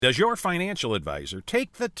Does your financial advisor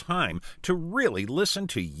take the time to really listen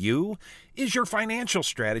to you? Is your financial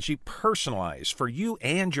strategy personalized for you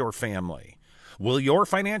and your family? Will your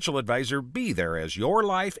financial advisor be there as your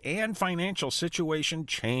life and financial situation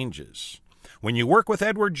changes? When you work with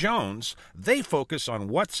Edward Jones, they focus on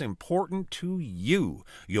what's important to you.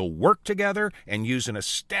 You'll work together and use an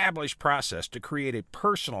established process to create a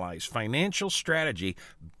personalized financial strategy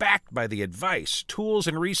backed by the advice, tools,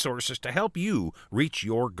 and resources to help you reach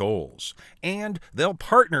your goals. And they'll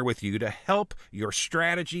partner with you to help your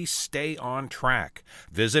strategy stay on track.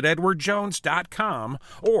 Visit edwardjones.com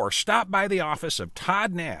or stop by the office of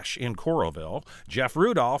Todd Nash in Coralville, Jeff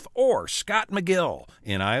Rudolph, or Scott McGill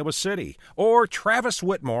in Iowa City, or Travis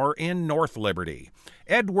Whitmore in North Liberty.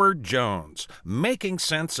 Edward Jones, making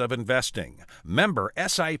sense of investing. Member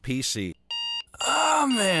SIPC. Oh,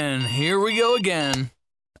 man, here we go again.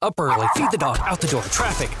 Up early, feed the dog, out the door,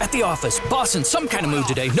 traffic, at the office, boss in some kind of mood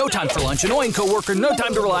today, no time for lunch, annoying coworker, no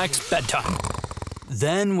time to relax, bedtime.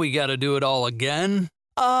 Then we gotta do it all again?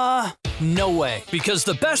 No way. Because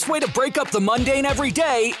the best way to break up the mundane every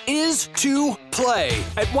day is to play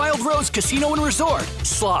at Wild Rose Casino and Resort.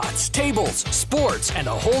 Slots, tables, sports, and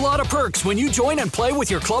a whole lot of perks when you join and play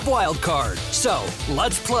with your Club Wild card. So,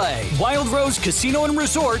 let's play. Wild Rose Casino and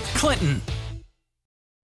Resort, Clinton.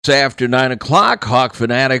 It's after 9 o'clock,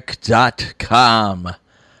 hawkfanatic.com.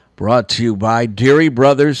 Brought to you by Deary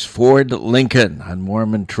Brothers Ford Lincoln on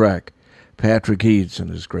Mormon Trek. Patrick Eads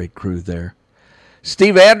and his great crew there.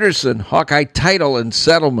 Steve Anderson, Hawkeye Title and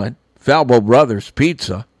Settlement, Falbo Brothers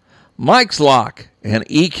Pizza, Mike's Lock, and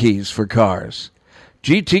E-Keys for Cars.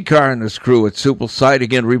 GT Car and his crew at Supple's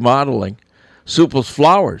Siding and Remodeling. Supple's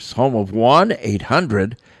Flowers, home of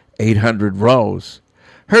 1-800-800-ROSE.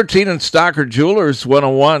 Hertine and Stocker Jewelers,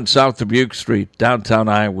 101 South Dubuque Street, downtown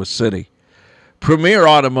Iowa City. Premier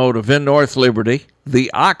Automotive in North Liberty.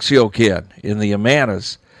 The Oxio Kid in the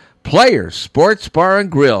Amanas. Players Sports Bar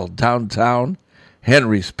and Grill, downtown.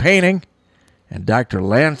 Henry's Painting, and Dr.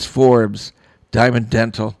 Lance Forbes, Diamond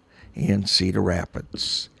Dental in Cedar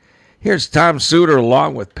Rapids. Here's Tom Suter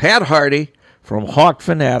along with Pat Hardy from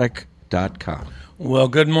hawkfanatic.com. Well,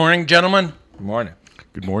 good morning, gentlemen. Good morning.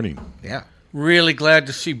 Good morning. Yeah. Really glad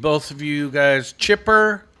to see both of you guys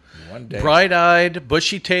chipper, One day. bright-eyed,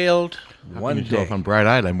 bushy-tailed. One Can you tell day. if I'm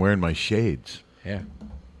bright-eyed, I'm wearing my shades. Yeah.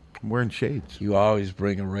 I'm wearing shades. You always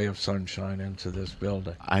bring a ray of sunshine into this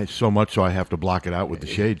building. So much so I have to block it out with the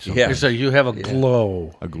shades. Yeah. So you have a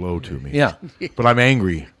glow. A glow to me. Yeah. But I'm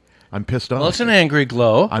angry. I'm pissed off. Well, it's an angry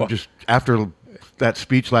glow. I'm just, after that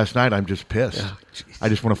speech last night, I'm just pissed. I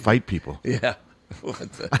just want to fight people. Yeah. What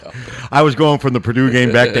the hell? I was going from the Purdue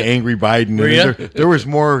game back to angry Biden. Were you? There was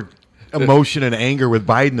more emotion and anger with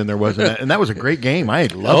Biden than there was in that. And that was a great game. I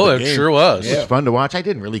loved the game. It sure was. It was fun to watch. I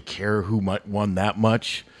didn't really care who won that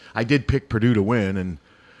much. I did pick Purdue to win, and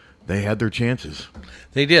they had their chances.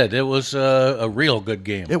 They did. It was a real good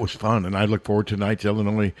game. It was fun, and I look forward to tonight's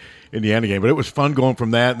Illinois-Indiana game. But it was fun going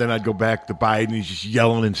from that, and then I'd go back to Biden. He's just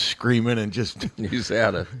yelling and screaming and just... He's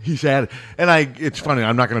at it. He's at it. And it's funny.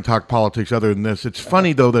 I'm not going to talk politics other than this. It's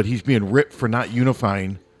funny, though, that he's being ripped for not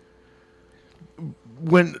unifying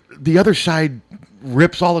when the other side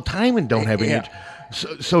rips all the time and don't have any... Yeah.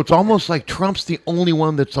 So it's almost like Trump's the only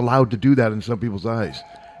one that's allowed to do that in some people's eyes.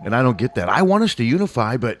 And I don't get that. I want us to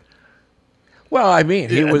unify, but... Well, I mean,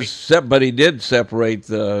 but he did separate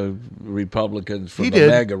the Republicans from the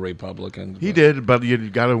MAGA Republicans. He did, but you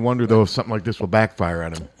got to wonder, though, if something like this will backfire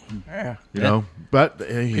on him. Yeah. You know? But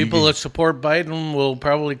People that support Biden will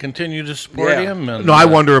probably continue to support him. And, I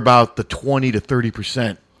wonder about the 20 to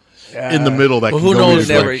 30% in the middle that can who go knows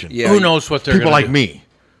either direction. Who knows what they're People gonna like do? me.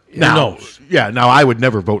 Who Now, knows? Yeah, now I would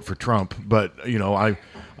never vote for Trump, but,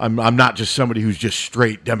 I'm not just somebody who's just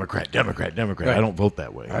straight Democrat. Right. I don't vote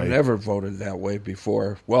that way. I've never voted that way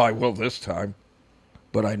before. Well, I will this time,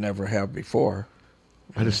 but I never have before.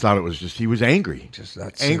 I just thought it was he was angry. Just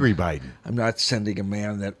not angry Biden. I'm not sending a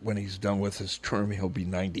man that when he's done with his term, he'll be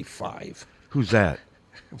 95. Who's that?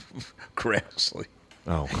 Grassley.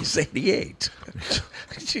 Oh. He's 88.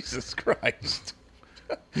 Jesus Christ.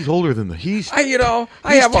 He's older than I have a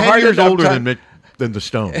 10 hard years enough older time. than the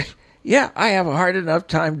Stones. Yeah, I have a hard enough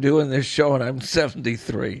time doing this show, and I'm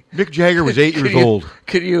 73. Mick Jagger was 8 years old.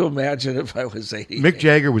 Could you imagine if I was 88? Mick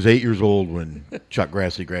Jagger was 8 years old when Chuck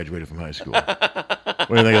Grassley graduated from high school. What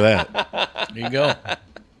do you think of that? There you go. All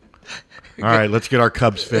right, let's get our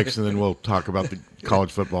Cubs fixed, and then we'll talk about the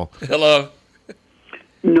college football. Hello.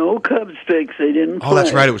 No Cubs fix. They didn't play. Oh,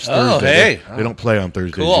 that's right. It was Thursday. Oh, hey. They don't play on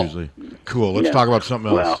Thursdays Cool. usually. Cool. Let's talk about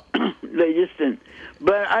something else. Well, they just didn't.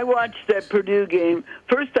 But I watched that Purdue game.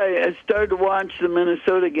 First, I started to watch the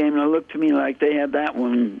Minnesota game, and it looked to me like they had that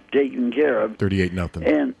one taken care of. 38-0.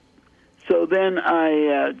 And so then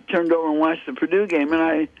I turned over and watched the Purdue game, and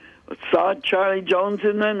I saw Charlie Jones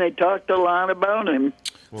in there, and they talked a lot about him.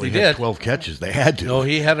 Well, He he had did. 12 catches. They had to. No,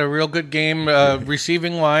 he had a real good game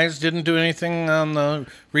receiving-wise. Didn't do anything on the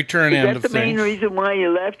return Is end that of the main things. reason why you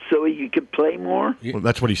left, so you could play more? Well,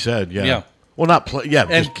 that's what he said, yeah. Yeah. Well, not play. Yeah,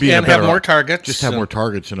 And- just be and a better, have more targets. Just have more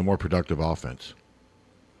targets and a more productive offense.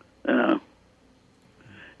 And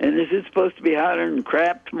is it supposed to be hotter than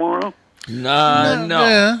crap tomorrow? No.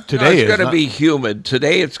 Yeah. Today No, it's is going to not- be humid.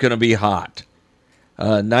 Today it's going to be hot.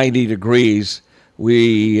 90 degrees.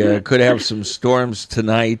 We could have some storms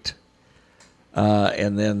tonight.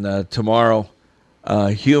 And then tomorrow,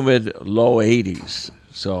 humid, low 80s.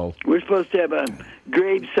 So, We're supposed to have a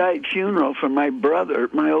graveside funeral for my brother,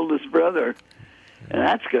 my oldest brother. And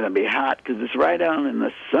that's going to be hot because it's right out in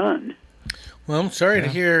the sun. Well, I'm sorry to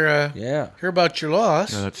hear hear about your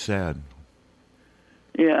loss. Yeah, that's sad.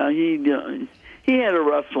 Yeah, he had a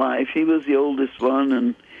rough life. He was the oldest one,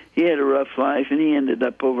 and he had a rough life, and he ended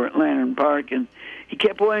up over at Lantern Park, and he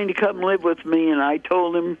kept wanting to come live with me, and I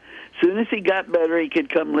told him as soon as he got better, he could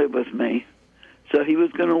come live with me. So he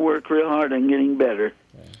was going to work real hard on getting better.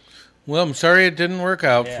 Well, I'm sorry it didn't work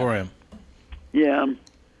out for him. Yeah.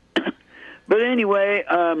 But anyway,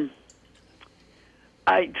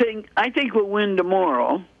 I think we'll win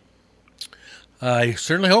tomorrow. I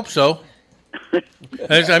certainly hope so.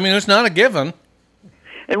 I mean, it's not a given.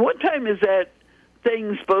 And what time is that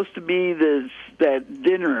thing supposed to be? That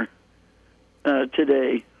dinner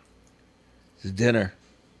today? it's dinner.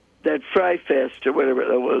 That Fry Fest or whatever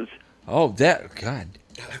that was. Oh, that, God.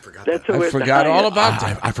 I forgot That's I over at the forgot all Hyatt. about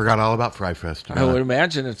that. I forgot all about Fry Fest. I would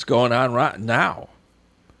imagine it's going on right now.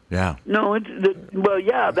 Yeah. No,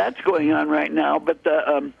 yeah, that's going on right now. But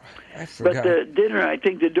the I forgot. dinner, I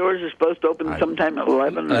think the doors are supposed to open sometime at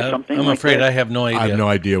 11 or something. I'm like afraid that. I have no idea. I have no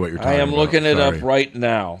idea what you're talking I about. am looking it up Sorry. right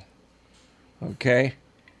now. Okay?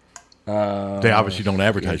 They obviously don't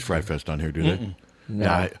advertise Fry Fest on here, do they? No.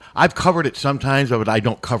 Yeah, I've covered it sometimes, but I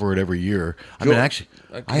don't cover it every year. I mean, actually,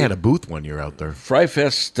 I had a booth one year out there. Fry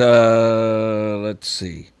Fest, let's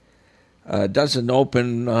see, doesn't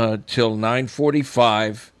open till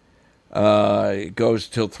 9:45. It goes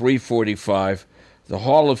till 3:45. The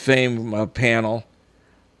Hall of Fame panel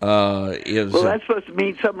is Well, that's supposed to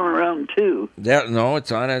mean somewhere around 2. no,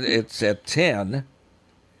 it's on it. It's at 10.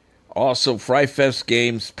 Also, Fry Fest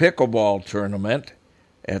Games pickleball tournament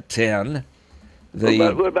at 10.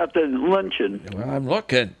 What about the luncheon? Well, I'm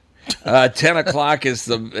looking. 10 o'clock is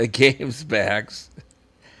the games backs.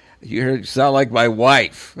 You sound like my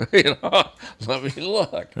wife. You know, let me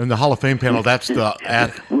look. And the Hall of Fame panel, that's the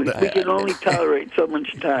We can only tolerate so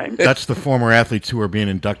much time. that's the former athletes who are being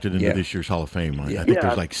inducted into Yeah. this year's Hall of Fame. I think Yeah.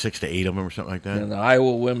 there's like 6 to 8 of them or something like that. And the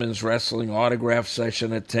Iowa women's wrestling autograph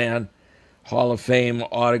session at 10. Hall of Fame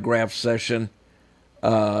autograph session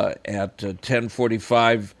at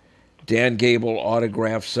 10:45. Dan Gable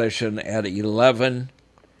autograph session at 11.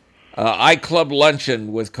 iClub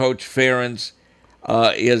luncheon with Coach Ferens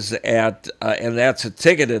is at, and that's a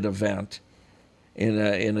ticketed event in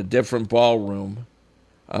a different ballroom.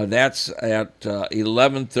 That's at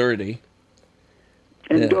 11:30.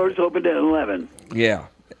 And doors open at 11. Yeah.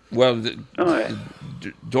 Well, All right.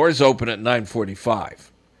 doors open at 9:45.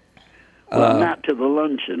 Well, not to the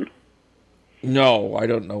luncheon. No, I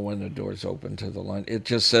don't know when the doors open to the lunch. It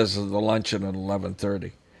just says the luncheon at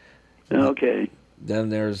 11:30. Okay. Then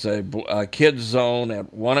there's a kids zone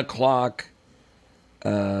at 1 o'clock.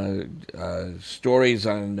 Stories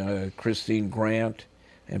on Christine Grant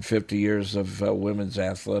and 50 years of women's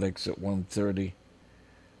athletics at 1:30.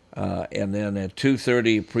 And then at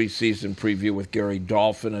 2:30, preseason preview with Gary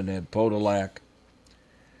Dolphin and Ed Podolak.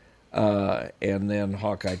 And then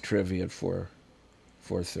Hawkeye Trivia at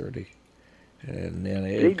 4:30. And then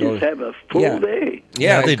They it goes. just have a full Yeah. day.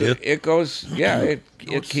 Yeah, they it, do. It goes. Yeah, it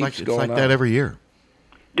It's keeps like, it's going like on. that every year.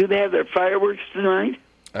 Do they have their fireworks tonight?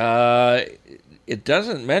 It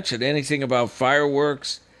doesn't mention anything about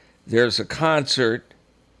fireworks. There's a concert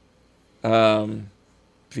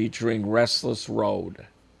featuring Restless Road.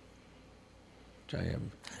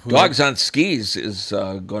 Dogs on Skis is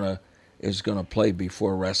gonna play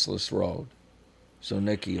before Restless Road, so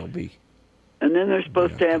Nikki will be. And then they're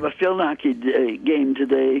supposed to have a field hockey game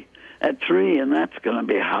today at 3, and that's going to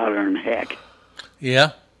be hotter than heck.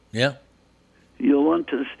 Yeah. You'll want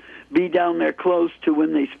to be down there close to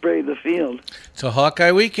when they spray the field. It's a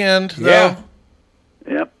Hawkeye weekend, though. Yeah.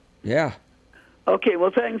 Yep. Yeah. Okay,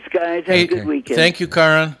 well, thanks, guys. Have Hey, a good weekend. thank you,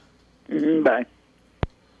 Karan. Bye.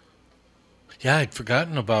 Yeah, I'd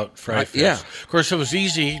forgotten about Fry Fest. yeah. Of course, it was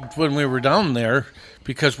easy when we were down there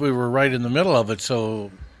because we were right in the middle of it.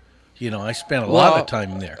 So, I spent a lot of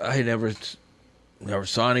time there. I never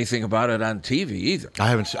saw anything about it on TV either. I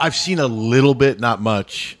haven't. I've seen a little bit, not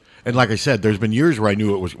much. And like I said, there's been years where I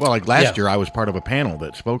knew it was. Well, like last year, I was part of a panel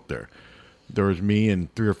that spoke there. There was me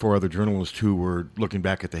and 3 or 4 other journalists who were looking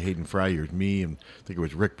back at the Hayden Fry years. Me and I think it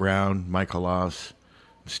was Rick Brown, Mike Halas,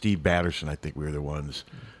 Steve Batterson. I think we were the ones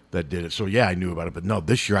that did it. So yeah, I knew about it. But no,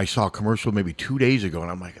 this year I saw a commercial maybe 2 days ago,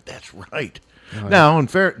 and I'm like, that's right. Now, in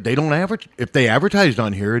fair, they don't advertise. If they advertised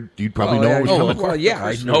on here, you'd probably know what was coming. Well, yeah,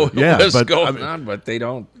 I know what's going on, but they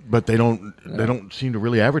don't. But they don't. They don't seem to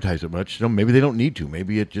really advertise it much. Maybe they don't need to.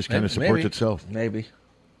 Maybe it just kind of supports itself. Maybe.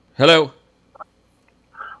 Hello.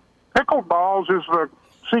 Pickleballs is the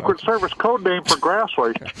Secret Service code name for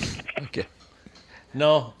Grassley. Okay.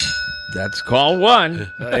 No. That's call 1.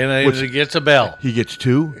 And he gets a bell. He gets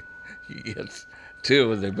 2. He gets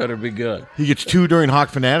 2, and they better be good. He gets 2 during Hawk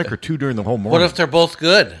Fanatic or 2 during the whole morning. What if they're both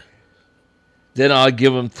good? Then I'll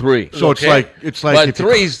give him 3. So Okay. it's like But if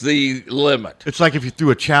 3's the limit. it's like if you threw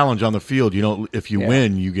a challenge on the field. If you Yeah.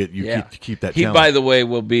 win, you get keep that. He, challenge. by the way,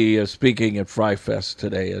 will be speaking at Fry Fest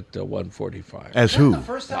today at 1:45. As who?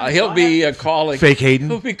 He'll be calling Fake Hayden?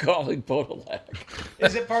 He'll be calling Bodolak.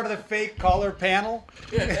 Is it part of the fake caller panel?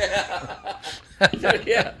 Yeah,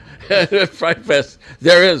 Fry Fest.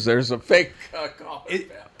 There's a fake caller.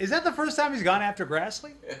 Is that the first time he's gone after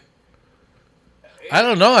Grassley? I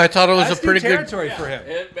don't know. I thought it was That's a pretty new good territory for him.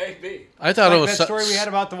 It may be. I thought it Like was that story we had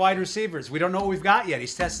about the wide receivers. We don't know what we've got yet.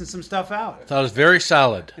 He's testing some stuff out. thought it was very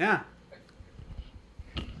solid. Yeah.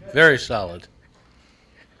 Very solid.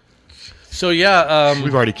 So yeah,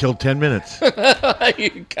 We've already killed 10 minutes.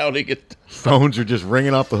 You're counting it. Phones are just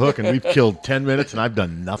ringing off the hook, and we've killed 10 minutes, and I've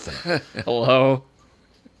done nothing. Hello.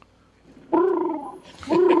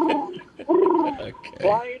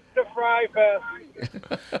 Flight to Fry Fest.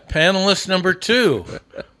 panelist number 2.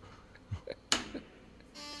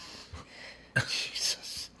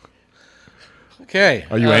 Jesus. Okay.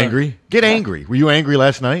 Are you angry? Get angry. Were you angry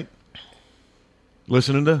last night?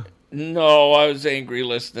 Listening to? No, I was angry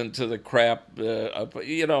listening to the crap.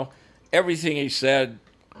 Everything he said.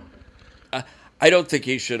 I don't think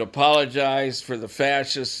he should apologize for the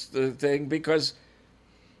fascist thing because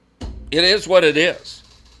it is what it is.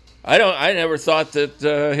 I never thought that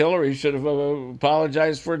Hillary should have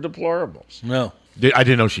apologized for deplorables. No. I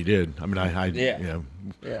didn't know she did. I mean,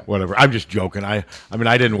 Yeah. whatever. I'm just joking. I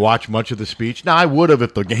didn't watch much of the speech. Now, I would have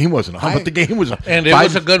if the game wasn't on, but the game was on. And it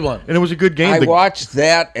was a good one. And it was a good game. I watched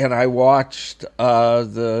that, and I watched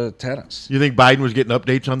the tennis. You think Biden was getting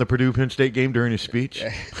updates on the Purdue-Penn State game during his speech?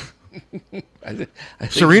 I think,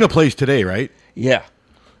 Serena plays today, right? Yeah.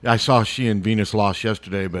 I saw she and Venus lost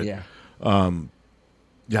yesterday, but Yeah.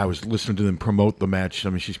 I was listening to them promote the match. I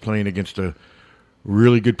mean, she's playing against a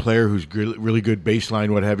really good player who's really good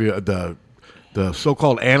baseline, what have you. The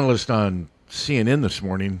so-called analyst on CNN this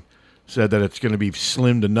morning said that it's going to be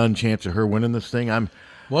slim to none chance of her winning this thing.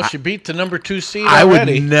 Well, she beat the number 2 seed I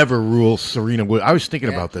already. would never rule Serena Williams. I was thinking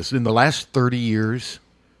about this. In the last 30 years,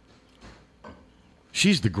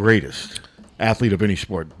 she's the greatest athlete of any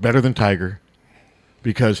sport. Better than Tiger,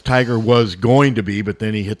 because Tiger was going to be, but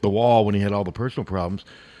then he hit the wall when he had all the personal problems.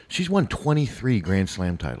 She's won 23 Grand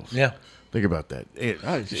Slam titles. Yeah. Think about that.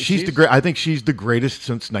 she's the great. I think she's the greatest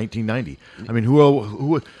since 1990. I mean,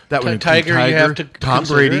 who that would include Tiger, you have to Tom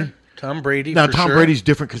consider. Brady. Tom Brady. Now, for Tom sure. Brady's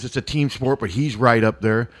different because it's a team sport, but he's right up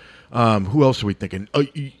there. Who else are we thinking?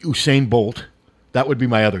 Usain Bolt. That would be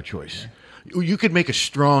my other choice. You could make a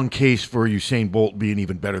strong case for Usain Bolt being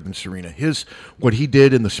even better than Serena. What he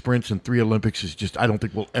did in the sprints in 3 Olympics is just, I don't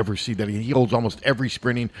think we'll ever see that. He holds almost every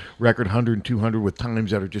sprinting record, 100 and 200, with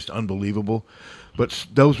times that are just unbelievable. But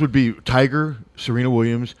those would be Tiger, Serena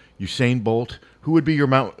Williams, Usain Bolt. Who would be your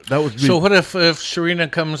mount? That would be. So what if Serena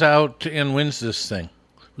comes out and wins this thing?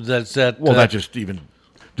 Does that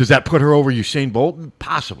put her over Usain Bolt?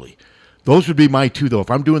 Possibly. Those would be my 2, though.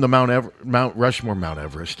 If I'm doing the Mount Rushmore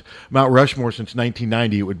since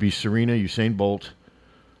 1990, it would be Serena, Usain Bolt,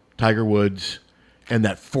 Tiger Woods, and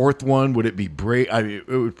that 4th one, would it be it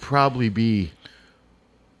would probably be.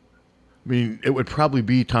 It would probably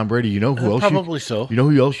be Tom Brady. You know who else? Probably so. You know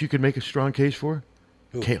who else you could make a strong case for?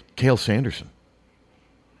 Cale Sanderson,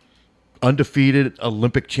 undefeated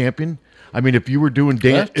Olympic champion. I mean, if you were doing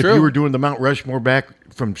the Mount Rushmore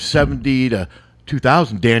back from 70 to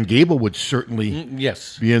 2000, Dan Gable would certainly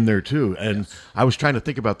be in there too. And I was trying to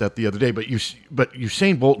think about that the other day. But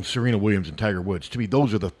Usain Bolt and Serena Williams and Tiger Woods, to me,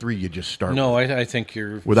 those are the 3 you just start. No, with. I think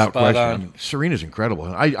you're Without spot question. on. I mean, Serena's incredible.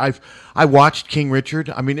 I watched King Richard.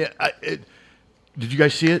 I mean, Did you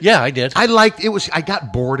guys see it? Yeah, I did. I liked it. I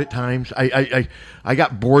got bored at times. I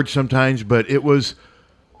got bored sometimes, but it was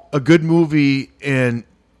a good movie, and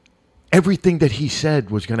everything that he said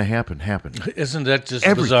was going to happened. Isn't that just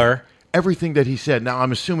Everything. bizarre? Everything that he said. Now,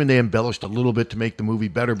 I'm assuming they embellished a little bit to make the movie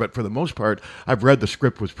better, but for the most part, I've read the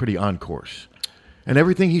script was pretty on course. And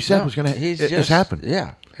everything he said was going to has happened.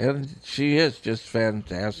 Yeah, and she is just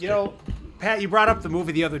fantastic. You know, Pat, you brought up the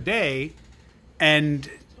movie the other day, and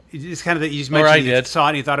it's kind of that you just Or I mentioned you did. saw it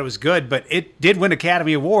and you thought it was good, but it did win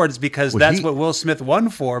Academy Awards because that's what Will Smith won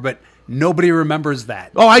for, but nobody remembers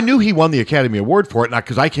that. Oh, I knew he won the Academy Award for it, not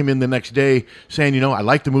because I came in the next day saying, I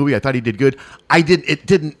liked the movie, I thought he did good. It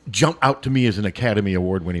didn't jump out to me as an Academy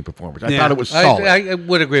Award winning performance. I thought it was solid. I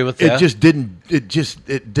would agree with that. It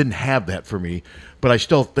didn't have that for me. But I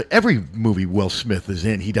still, every movie Will Smith is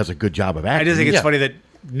in, he does a good job of acting. I just think it's funny that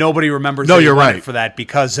nobody remembers No, that he you're won right. it for that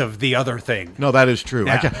because of the other thing. No, that is true.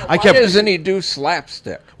 Yeah. Why doesn't he do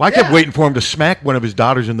slapstick? Well, I kept waiting for him to smack one of his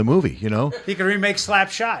daughters in the movie, He could remake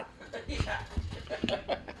Slap Shot.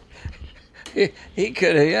 He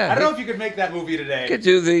could, yeah. I don't know if you could make that movie today. He could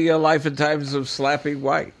do the Life and Times of Slappy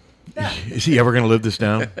White. Is he ever going to live this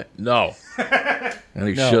down? No. And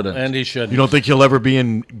he No, shouldn't. and he shouldn't. You don't think he'll ever be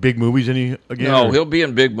in big movies again? No, or- he'll be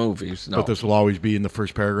in big movies. No. But this will always be in the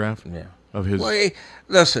first paragraph of his... Well,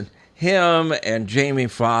 listen, him and Jamie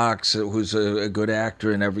Foxx, who's a good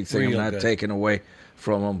actor and everything, Real I'm not good. taking away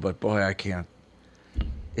from him, but boy, I can't.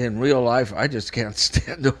 In real life, I just can't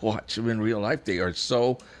stand to watch them in real life. They are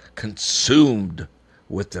so consumed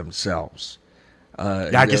with themselves.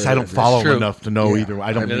 I guess I don't follow him enough to know either.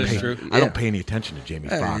 I don't. That is true. I don't pay any attention to Jamie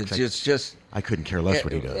Foxx. It's just. I couldn't care less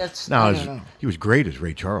what he does. I Now don't know. he was great as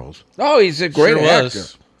Ray Charles. Oh, he's a great Sure actor.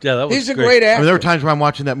 was. Yeah, that was He's a great. great I actor. mean, there were times where I'm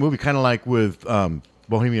watching that movie, kind of like with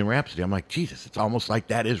Bohemian Rhapsody. I'm like, Jesus, it's almost like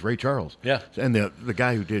that is Ray Charles. Yeah. And the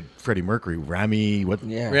guy who did Freddie Mercury, Rami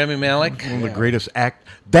Malek. one of the greatest act.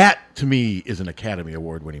 That to me is an Academy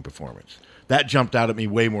Award winning performance. That jumped out at me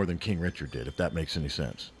way more than King Richard did, if that makes any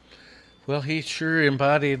sense. Well, he sure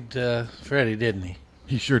embodied Freddie, didn't he?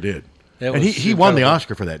 He sure did. That And was he won the incredible.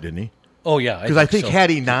 Oscar for that, didn't he? Oh, yeah. Because I think so.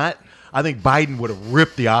 had he not, I think Biden would have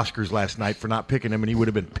ripped the Oscars last night for not picking him, and he would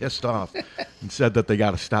have been pissed off and said that they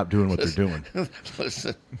got to stop doing what they're doing.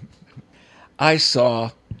 Listen, I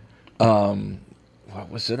saw, what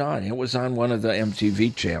was it on? It was on one of the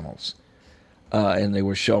MTV channels, and they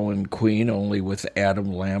were showing Queen only with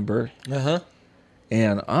Adam Lambert. Uh-huh.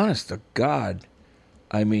 And honest to God,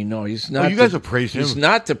 I mean, no, he's not. you guys have praised him. He's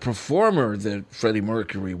not the performer that Freddie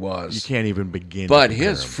Mercury was. You can't even begin. But to compare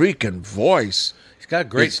his him. freaking voice. He's got a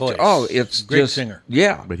great It's- voice. Oh, it's great just, singer.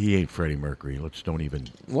 Yeah. But he ain't Freddie Mercury. Let's don't even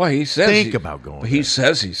Well, he says think about going. He there.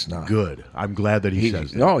 says he's not. Good. I'm glad that he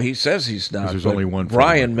says that. No, he says he's not. there's but only one Freddie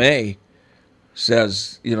Brian May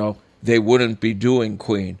says, they wouldn't be doing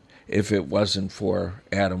Queen if it wasn't for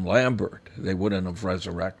Adam Lambert. They wouldn't have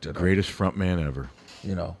resurrected him. Greatest frontman ever.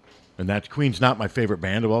 And that Queen's not my favorite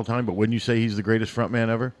band of all time, but wouldn't you say he's the greatest frontman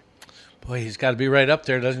ever? Boy, he's got to be right up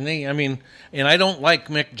there, doesn't he? I mean, and I don't like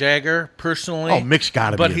Mick Jagger personally. Oh, Mick's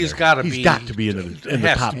got to be. But in he's there. got to be. He's got to be in the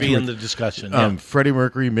has top to be two. in the discussion. Yeah. Freddie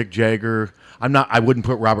Mercury, Mick Jagger. I wouldn't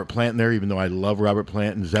put Robert Plant in there, even though I love Robert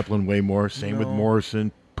Plant and Zeppelin way more. Same with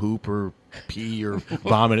Morrison. Poop or pee or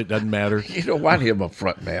vomit, it doesn't matter. You don't want him up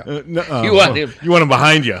front, man. You want him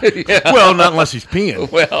behind you. Well, not unless he's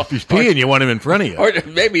peeing. Well, if he's peeing, you want him in front of you. Or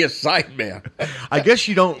maybe a side man. I guess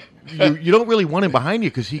you don't. You don't really want him behind you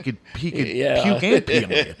because he could puke and pee on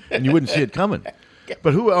you, and you wouldn't see it coming.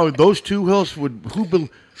 But those two hills would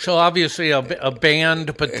So obviously a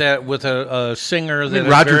band, but that with a singer that is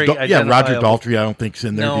Roger very Roger identifiable. Daltrey. I don't think's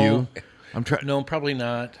in there. No. Do you? I'm trying. No, probably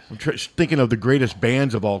not. I'm thinking of the greatest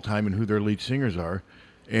bands of all time and who their lead singers are,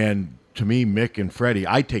 and to me, Mick and Freddie.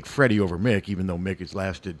 I take Freddie over Mick, even though Mick has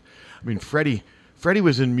lasted. I mean, Freddie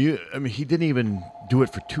was in music. I mean, he didn't even do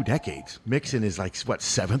it for 2 decades. Mick's in his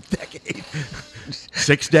 7th decade,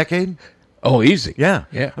 6th decade. Oh, easy. Yeah.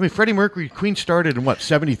 Yeah. I mean, Freddie Mercury, Queen started in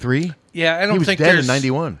 73. Yeah, I don't He was think dead in there's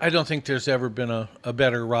 91. I don't think there's ever been a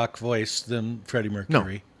better rock voice than Freddie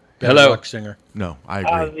Mercury. No. Better Hello. rock singer. No, I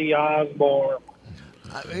agree. Ozzy Osbourne.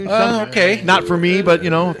 Okay. Not for me, but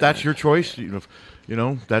if that's your choice,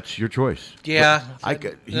 that's your choice. Yeah.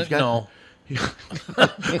 But he's got no.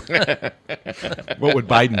 What would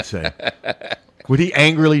Biden say? Would he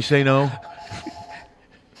angrily say no?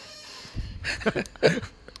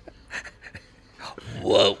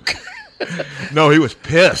 Woke. No, he was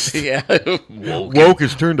pissed. Yeah. Woke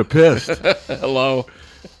has turned to pissed. Hello.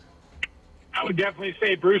 I would definitely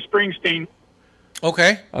say Bruce Springsteen.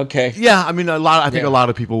 Okay. Okay. Yeah, I mean, I think a lot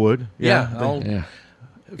of people would. Yeah. Yeah.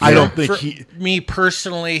 I don't think me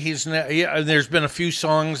personally, there's been a few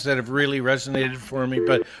songs that have really resonated for me,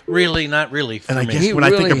 but really not really for me. And I guess when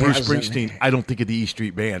I think of Bruce Springsteen, I don't think of the E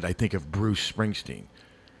Street Band. I think of Bruce Springsteen.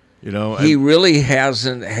 You know, he really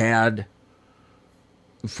hasn't had,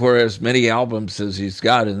 for as many albums as he's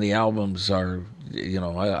got, and the albums are,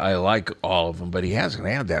 I like all of them, but he hasn't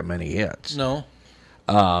had that many hits. No.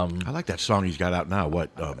 I like that song he's got out now. What?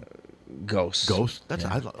 Ghost. Ghost. That's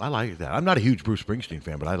I like that. I'm not a huge Bruce Springsteen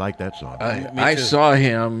fan, but I like that song. I saw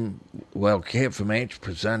him. Well, KFMH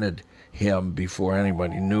presented him before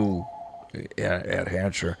anybody knew at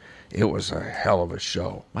Hampshire. It was a hell of a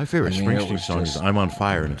show. My favorite Springsteen song is "I'm on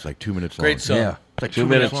Fire," and it's like 2 minutes long. Great song. Yeah, it's like 2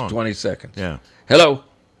 minutes 20 seconds. Yeah. Hello.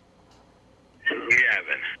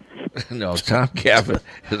 Gavin. No, Tom Gavin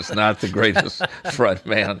is not the greatest front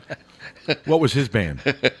man. What was his band?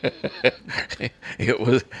 It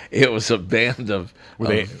was a band of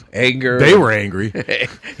anger. They were angry.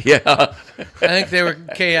 Yeah. I think they were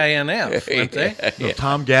KINF, weren't they? No,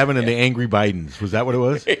 Tom Gavin and the Angry Bidens. Was that what it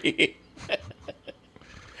was?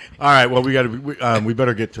 All right. Well, we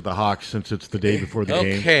better get to the Hawks since it's the day before the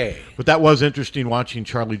game. Okay. But that was interesting watching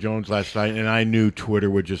Charlie Jones last night, and I knew Twitter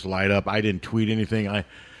would just light up. I didn't tweet anything.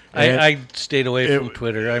 I stayed away from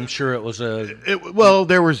Twitter. I'm sure it was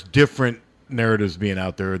there was different narratives being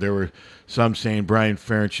out there. There were some saying Brian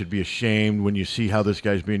Ferentz should be ashamed when you see how this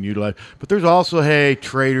guy's being utilized. But there's also, hey,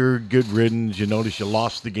 traitor, good riddance. You notice you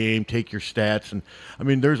lost the game. Take your stats. And I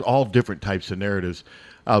mean, there's all different types of narratives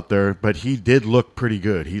out there. But he did look pretty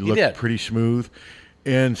good. He looked pretty smooth.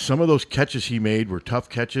 And some of those catches he made were tough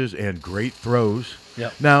catches and great throws.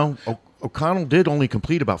 Yep. Now, O'Connell did only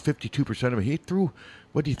complete about 52% of it. He threw...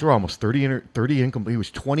 What did he throw? Almost 30 incomplete. He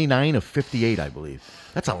was 29 of 58, I believe.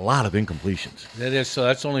 That's a lot of incompletions. That is, so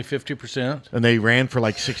that's only 50%. And they ran for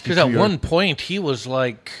like 62 yards. Because at one point, he was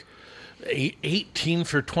like 18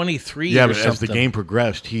 for 23 or something. Yeah, but as the game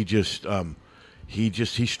progressed, he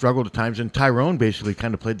struggled at times. And Tyrone basically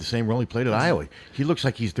kind of played the same role he played at Iowa. He looks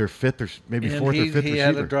like he's their fifth or maybe fourth or fifth receiver. He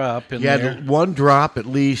had a drop in He had one drop at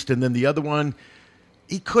least, and then the other one...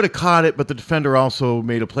 He could have caught it, but the defender also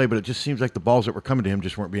made a play. But it just seems like the balls that were coming to him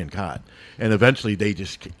just weren't being caught. And eventually,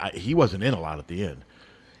 he wasn't in a lot at the end.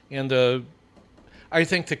 And I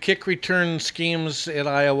think the kick return schemes at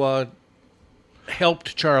Iowa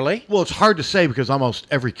helped Charlie. Well, it's hard to say because almost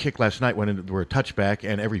every kick last night were a touchback,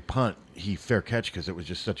 and every punt he fair catch because it was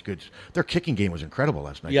just such good. Their kicking game was incredible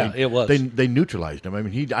last night. Yeah, it was. They neutralized him. I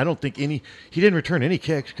mean, I don't think he didn't return any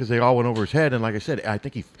kicks because they all went over his head. And like I said, I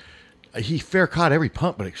think he fair caught every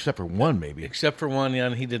punt, but except for one, maybe. Except for one, yeah,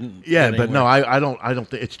 and he didn't. Yeah, but no, I don't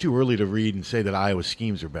think it's too early to read and say that Iowa's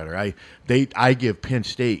schemes are better. I give Penn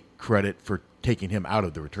State credit for taking him out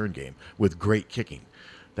of the return game with great kicking.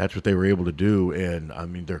 That's what they were able to do, and I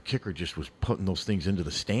mean their kicker just was putting those things into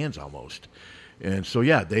the stands almost. And so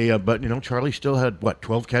yeah, but Charlie still had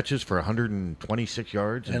 12 catches for 126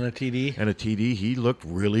 yards and a TD. And a TD. He looked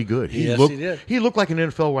really good. He did. He looked like an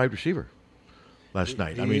NFL wide receiver last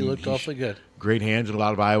night. He looked awfully good. Great hands, and a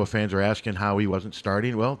lot of Iowa fans are asking how he wasn't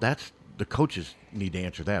starting. Well, that's the coaches need to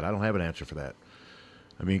answer that. I don't have an answer for that.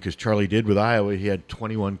 I mean, because Charlie did with Iowa, he had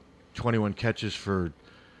 21 catches for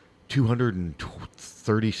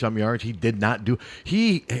 230-some yards. He did not do.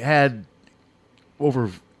 He had over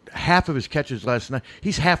half of his catches last night.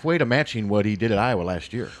 He's halfway to matching what he did at Iowa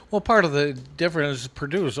last year. Well, part of the difference is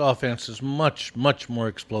Purdue's offense is much, much more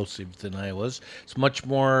explosive than Iowa's. It's much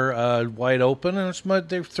more wide open, and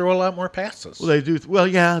they throw a lot more passes. Well, they do. Well,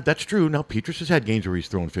 yeah, that's true. Now, Petrus has had games where he's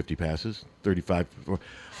throwing 50 passes, 35.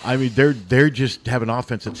 I mean, they're just have an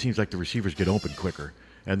offense that seems like the receivers get open quicker,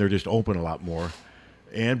 and they're just open a lot more.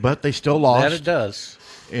 But they still lost. That it does.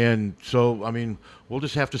 And so, I mean, we'll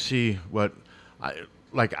just have to see what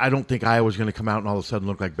I don't think Iowa's going to come out and all of a sudden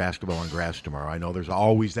look like basketball on grass tomorrow. I know there's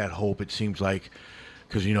always that hope, it seems like,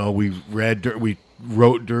 because, we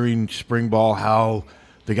wrote during spring ball how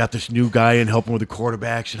they got this new guy in helping with the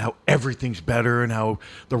quarterbacks and how everything's better and how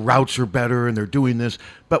the routes are better and they're doing this.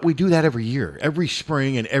 But we do that every year. Every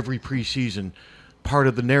spring and every preseason, part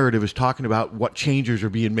of the narrative is talking about what changes are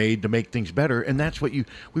being made to make things better, and that's what we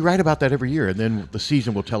write about that every year, and then the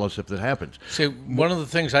season will tell us if that happens. So one of the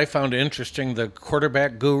things I found interesting, the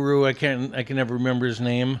quarterback guru, I can never remember his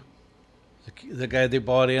name, the guy they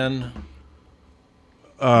bought in.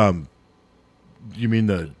 You mean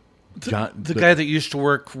the guy that used to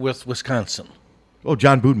work with Wisconsin? Oh,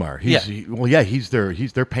 John Budmar. Yeah.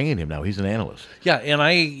 They're paying him now. He's an analyst. Yeah, and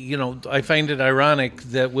I find it ironic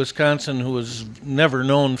that Wisconsin, who was never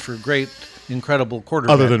known for incredible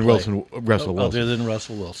quarterback other than play, Russell Wilson. Other than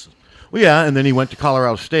Russell Wilson. Well, yeah, and then he went to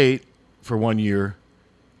Colorado State for 1 year,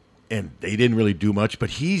 and they didn't really do much, but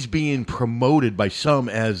he's being promoted by some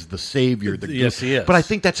as the savior. Yes, he is. But I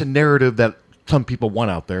think that's a narrative that some people want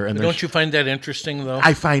out there. And don't you find that interesting, though?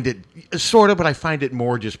 I find it sort of, but I find it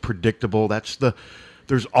more just predictable.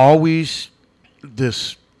 There's always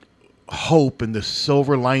this hope and this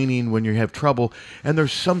silver lining when you have trouble, and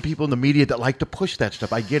there's some people in the media that like to push that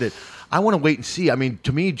stuff. I get it. I want to wait and see. I mean,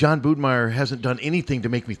 to me, John Budenmeyer hasn't done anything to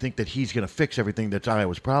make me think that he's going to fix everything that's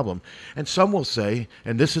Iowa's problem. And some will say,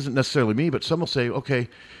 and this isn't necessarily me, but some will say, okay,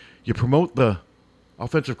 you promote the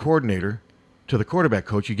offensive coordinator to the quarterback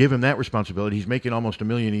coach. You give him that responsibility. He's making almost $1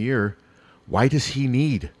 million a year. Why does he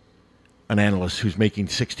need an analyst who's making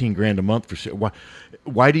 $16,000 a month for?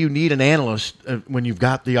 Why do you need an analyst when you've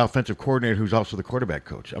got the offensive coordinator who's also the quarterback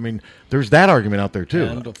coach? I mean, there's that argument out there too.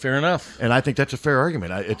 And fair enough. And I think that's a fair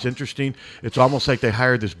argument. It's interesting. It's almost like they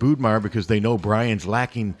hired this Budenmeyer because they know Brian's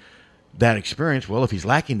lacking that experience. Well, if he's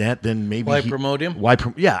lacking that, then maybe why promote him?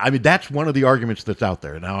 Yeah, I mean, that's one of the arguments that's out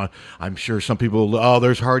there. Now, I'm sure some people,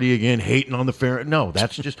 there's Hardy again hating on the fair. No,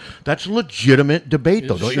 that's legitimate debate,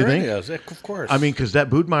 though, don't you think? It is, of course. I mean, because that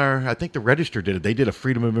Budenmeyer, I think the Register did it. They did a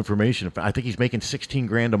Freedom of Information. I think he's making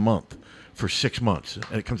 $16,000 a month for 6 months,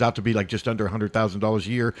 and it comes out to be like just under $100,000 a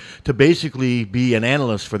year to basically be an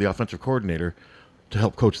analyst for the offensive coordinator to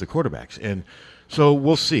help coach the quarterbacks. And so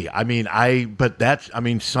we'll see. I mean,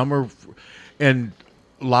 some are, and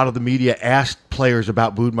a lot of the media asked players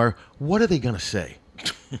about Budenmeyer. What are they going to say?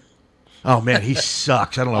 Oh man, he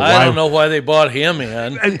sucks. I don't know why. I don't know why they bought him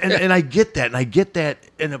in. And I get that,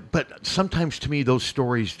 but sometimes to me those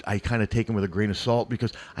stories I kind of take them with a grain of salt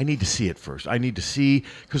because I need to see it first. I need to see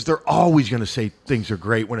because they're always going to say things are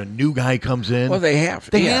great when a new guy comes in. Well, they have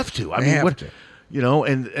to. They have to. I mean, you know,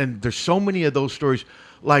 and there's so many of those stories.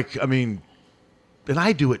 Like, I mean, and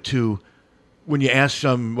I do it too. When you ask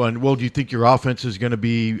someone, well, do you think your offense is going to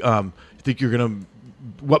be?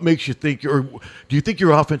 What makes you think, or do you think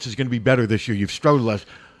your offense is going to be better this year? You've struggled less.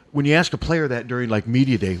 When you ask a player that during like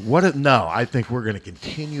media day, no, I think we're going to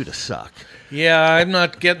continue to suck. Yeah, I'm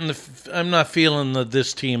not feeling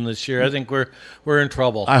this team this year. I think we're in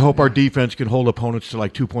trouble. I hope our defense can hold opponents to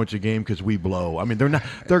like 2 points a game because we blow. I mean,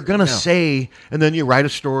 they're going to say, and then you write a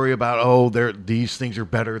story about, these things are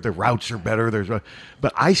better, the routes are better.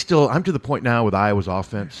 But I'm to the point now with Iowa's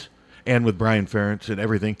offense and with Brian Ferentz and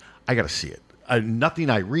everything. I got to see it. Nothing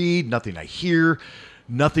I read, nothing I hear.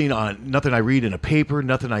 Nothing I read in a paper,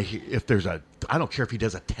 nothing I hear. I don't care if he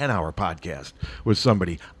does a 10-hour podcast with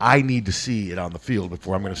somebody. I need to see it on the field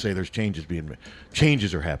before I'm going to say there's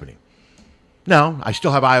changes are happening. Now, I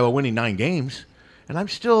still have Iowa winning 9 games, and I'm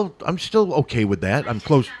still okay with that. I'm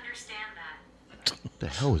close. What the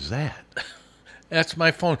hell is that? That's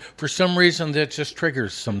my phone. For some reason, that just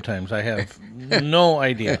triggers sometimes. I have no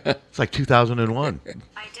idea. It's like 2001. I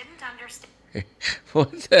didn't understand.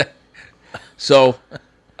 What's that? So,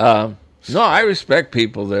 no, I respect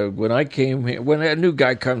people that when I came here, when a new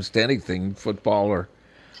guy comes to anything, football or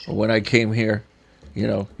when I came here,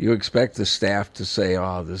 you expect the staff to say,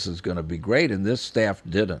 this is going to be great. And this staff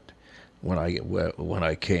didn't when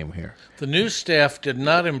I came here. The new staff did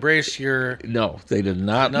not embrace your... No, they did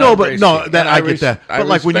not. I get that. But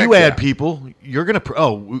like when you add people, you're going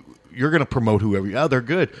to promote whoever. They're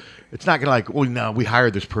good. It's not going to we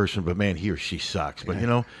hired this person, but man, he or she sucks. But,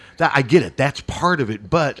 that I get it. That's part of it.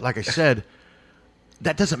 But like I said,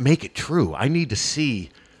 that doesn't make it true. I need to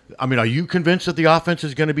see. I mean, are you convinced that the offense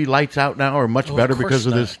is going to be lights out now or much better because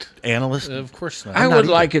of this analyst? Of course not. I would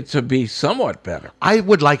like it to be somewhat better. I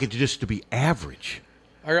would like it just to be average.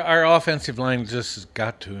 Our offensive line just has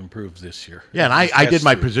got to improve this year. Yeah, and I did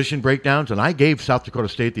my position breakdowns, and I gave South Dakota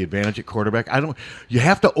State the advantage at quarterback. You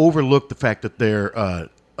have to overlook the fact that they're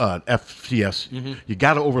FCS. Mm-hmm. You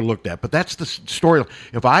got to overlook that. But that's the story.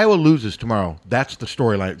 If Iowa loses tomorrow, that's the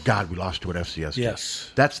storyline. God, we lost to an FCS. Yes.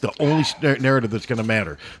 Team. That's the only narrative that's going to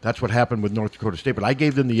matter. That's what happened with North Dakota State. But I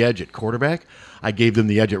gave them the edge at quarterback. I gave them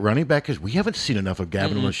the edge at running back because we haven't seen enough of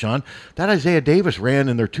Gavin and LaShawn. That Isaiah Davis ran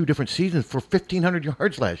in their 2 different seasons for 1,500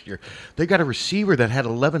 yards last year. They got a receiver that had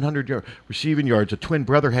 1,100 receiving yards. A twin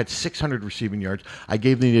brother had 600 receiving yards. I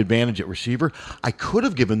gave them the advantage at receiver. I could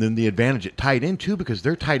have given them the advantage at tight end, too, because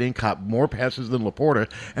their tight end caught more passes than Laporta,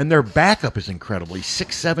 and their backup is incredible. He's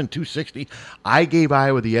 6'7", 260. I gave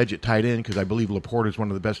Iowa the edge at tight end because I believe Laporta is one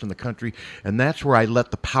of the best in the country, and that's where I let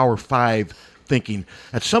the Power 5 thinking.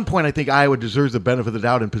 At some point, I think Iowa deserves the benefit of the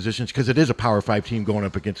doubt in positions because it is a Power 5 team going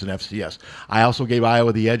up against an FCS. I also gave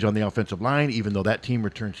Iowa the edge on the offensive line, even though that team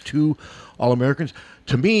returns 2 All-Americans.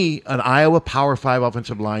 To me, an Iowa Power 5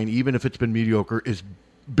 offensive line, even if it's been mediocre, is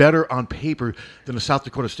better on paper than the South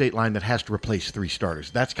Dakota State line that has to replace 3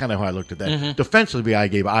 starters. That's kind of how I looked at that. Mm-hmm. Defensively, I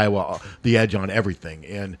gave Iowa the edge on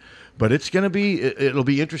everything, but it'll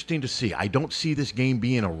be interesting to see. I don't see this game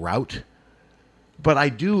being a rout, but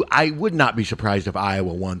I would not be surprised if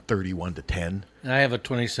Iowa won 31-10. I have a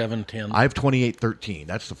 27-10. I have 28-13.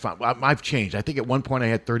 That's the fun. I've changed. I think at one point I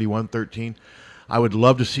had 31-13. I would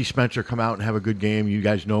love to see Spencer come out and have a good game. You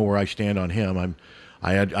guys know where I stand on him.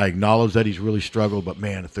 I acknowledge that he's really struggled, but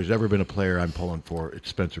man, if there's ever been a player I'm pulling for, it's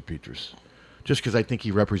Spencer Petras. Just because I think he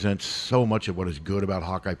represents so much of what is good about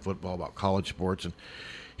Hawkeye football, about college sports, and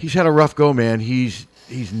he's had a rough go, man. He's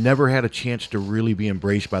never had a chance to really be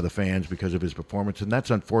embraced by the fans because of his performance, and that's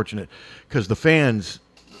unfortunate because the fans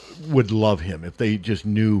would love him if they just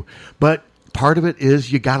knew. But part of it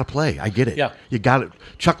is you got to play. I get it. Yeah. You got to.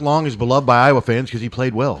 Chuck Long is beloved by Iowa fans because he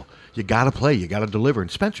played well. You got to play. You got to deliver. And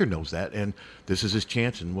Spencer knows that, and this is his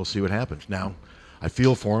chance, and we'll see what happens. Now, I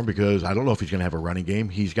feel for him because I don't know if he's going to have a running game.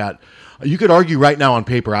 You could argue right now on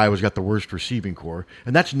paper Iowa's got the worst receiving core,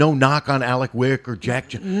 and that's no knock on Alec Wick or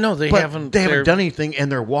Jack. No, they but haven't. They haven't done anything, and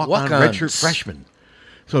they're walk-on redshirt freshmen.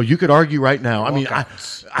 So you could argue right now. I mean,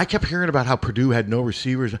 I kept hearing about how Purdue had no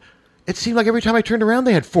receivers. It seemed like every time I turned around,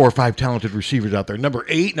 they had 4 or 5 talented receivers out there. Number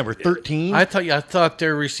 8, number 13. I thought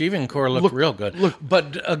their receiving core looked real good.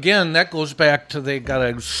 But again, that goes back to they got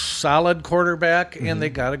a solid quarterback and they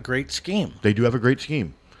got a great scheme. They do have a great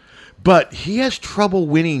scheme, but he has trouble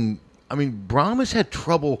winning. I mean, Braum has had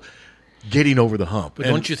trouble getting over the hump. But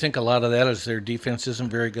don't you think a lot of that is their defense isn't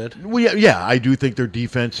very good? Well, yeah, I do think their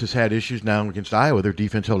defense has had issues now against Iowa. Their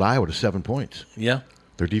defense held Iowa to 7 points. Yeah.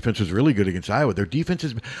 Their defense was really good against Iowa. Their defense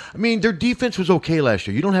was okay last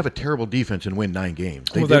year. You don't have a terrible defense and win 9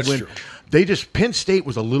 games. That's true. Penn State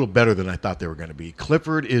was a little better than I thought they were going to be.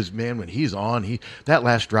 Clifford is, man, when he's on, that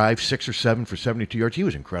last drive, 6 or 7 for 72 yards, he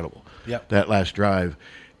was incredible. Yep. That last drive.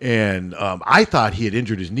 And I thought he had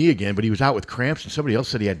injured his knee again, but he was out with cramps, and somebody else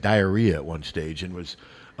said he had diarrhea at one stage and was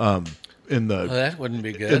that wouldn't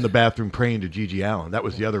be good. In the bathroom praying to Gigi Allen. That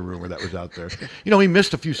was the other rumor that was out there. He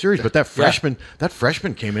missed a few series, but that freshman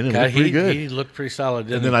came in and looked pretty good. He looked pretty solid,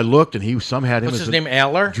 and then I looked, and some had him. What's his name,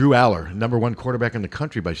 Aller? Drew Aller, #1 quarterback in the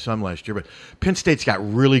country by some last year. But Penn State's got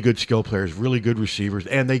really good skill players, really good receivers,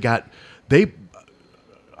 and I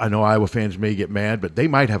know Iowa fans may get mad, but they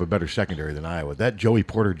might have a better secondary than Iowa. That Joey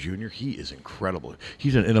Porter Jr., he is incredible.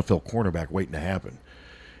 He's an NFL cornerback waiting to happen.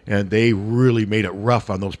 And they really made it rough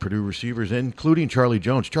on those Purdue receivers, including Charlie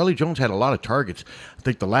Jones. Charlie Jones had a lot of targets. I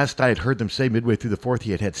think the last I had heard them say midway through the fourth,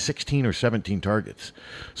 he had 16 or 17 targets.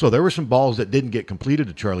 So there were some balls that didn't get completed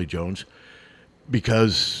to Charlie Jones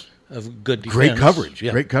because of good defense. Great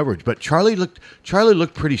coverage. But Charlie looked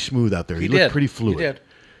pretty smooth out there. He looked pretty fluid. He did.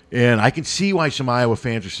 And I can see why some Iowa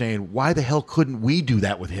fans are saying, why the hell couldn't we do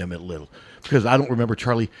that with him at Little? Because I don't remember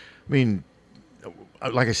Charlie. I mean,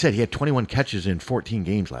 like I said, he had 21 catches in 14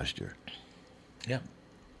 games last year. Yeah.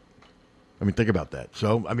 I mean, think about that.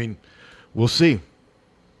 So, I mean, we'll see.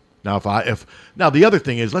 Now, now the other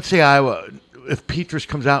thing is, let's say Iowa, if Petras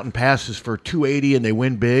comes out and passes for 280 and they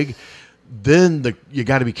win big, then you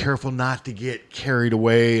got to be careful not to get carried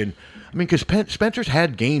away. And I mean, because Spencer's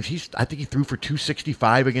had games. I think he threw for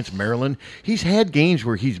 265 against Maryland. He's had games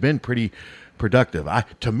where he's been pretty productive.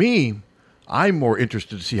 To me, I'm more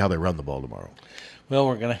interested to see how they run the ball tomorrow.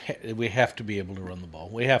 Well, we have to be able to run the ball.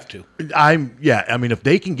 We have to. I mean, if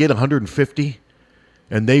they can get 150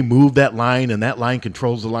 and they move that line and that line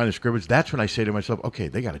controls the line of scrimmage, that's when I say to myself, okay,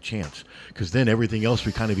 they got a chance. Because then everything else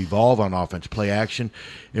we kind of evolve on offense, play action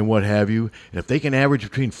and what have you. And if they can average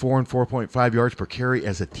between 4 and 4.5 yards per carry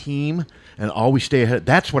as a team and always stay ahead,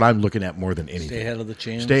 that's what I'm looking at more than anything. Stay ahead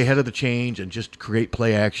of the change and just create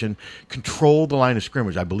play action. Control the line of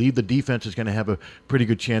scrimmage. I believe the defense is going to have a pretty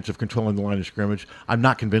good chance of controlling the line of scrimmage. I'm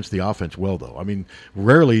not convinced the offense will, though. I mean,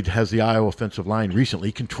 rarely has the Iowa offensive line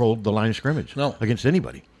recently controlled the line of scrimmage against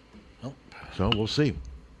anybody. Nope. So we'll see.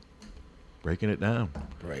 Breaking it down.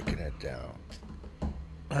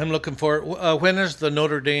 I'm looking for it. When is the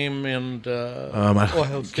Notre Dame and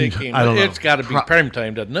Ohio State game? I don't know. It's got to be prime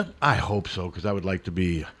time, doesn't it? I hope so, because I would like to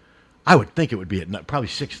be. I would think it would be at probably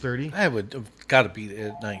 6:30. I would got to be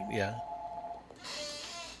at night. Yeah.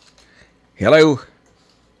 Hello.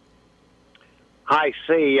 Hi.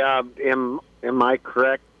 Say, am I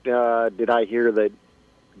correct? Did I hear that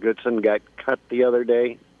Goodson got cut the other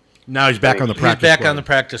day? Now he's back on the practice. He's back squad. on the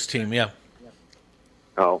practice team. Yeah.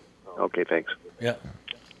 Oh. Okay. Thanks. Yeah.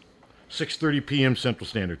 6:30 p.m. Central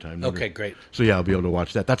Standard Time. Okay, great. So, yeah, I'll be able to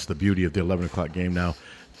watch that. That's the beauty of the 11 o'clock game now.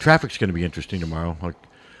 Traffic's going to be interesting tomorrow.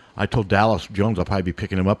 I told Dallas Jones I'll probably be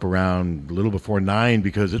picking him up around a little before 9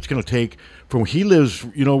 because it's going to take from he lives,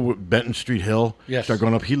 Benton Street Hill. Yes. Start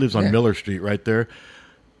going up. He lives on Miller Street right there.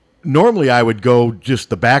 Normally I would go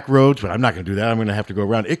just the back roads, but I'm not going to do that. I'm going to have to go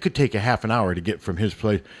around. It could take a half an hour to get from his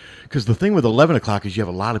place because the thing with 11 o'clock is you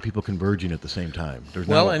have a lot of people converging at the same time.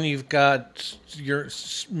 And you've got your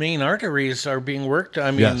main arteries are being worked.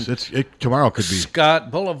 I mean, yes, tomorrow could be.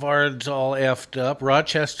 Scott Boulevard's all effed up.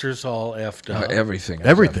 Rochester's all effed up.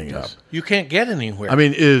 Everything is. Up. You can't get anywhere. I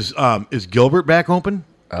mean, is Gilbert back open?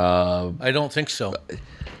 I don't think so.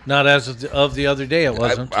 Not as of the other day. It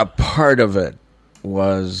wasn't. A part of it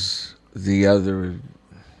was the other.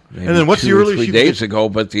 And then what's the earliest 3 days ago?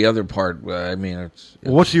 But the other part, it's.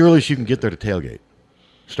 Well, what's the earliest you can get there to tailgate?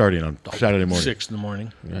 Starting on Saturday morning, 6 in the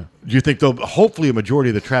morning. Yeah. Do you think though? Hopefully, a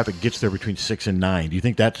majority of the traffic gets there between 6 and 9. Do you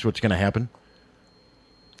think that's what's going to happen?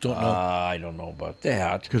 Don't know. I don't know about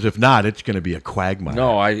that. Because if not, it's going to be a quagmire.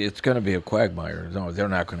 No, it's going to be a quagmire. No, they're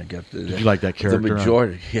not going to get. Did you like that character? The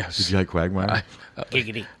majority, yes. Did you like Quagmire?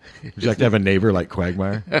 Giggity. Would you like to have a neighbor like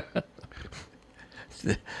Quagmire?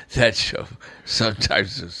 That show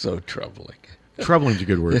sometimes is so troubling. Troubling's a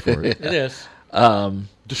good word for it. It is.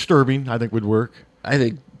 Disturbing, I think, would work. I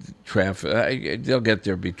think traffic. They'll get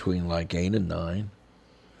there between like 8 and 9.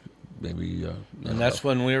 Maybe. And that's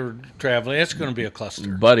when we were traveling. It's going to be a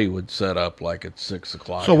cluster. Buddy would set up like at 6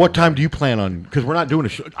 o'clock. So what time do you plan on? Because we're not doing a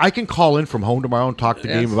show. I can call in from home tomorrow and talk the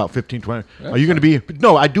game about 15, 20. Are you going to be?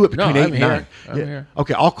 No, I do it between 8 and 9. I'm here.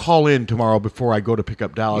 Okay, I'll call in tomorrow before I go to pick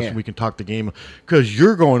up Dallas, and we can talk the game. Because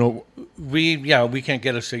you're going. We can't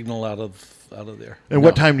get a signal out of there. And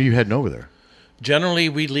what time are you heading over there? Generally,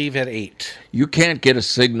 we leave at 8. You can't get a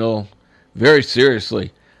signal. Very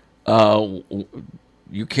seriously.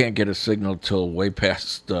 You can't get a signal till way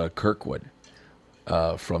past Kirkwood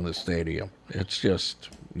from the stadium. It's just,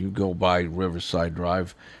 you go by Riverside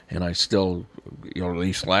Drive, and I still, at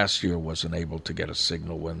least last year, wasn't able to get a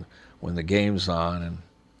signal when the game's on, and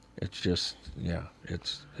it's just,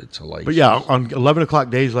 it's a light. But on 11 o'clock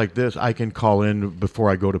days like this, I can call in before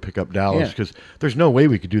I go to pick up Dallas, because there's no way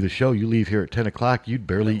we could do the show. You leave here at 10 o'clock, you'd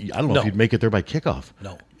barely, I don't know if you'd make it there by kickoff.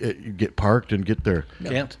 No. You get parked and get there.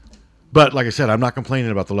 Can't. But like I said, I'm not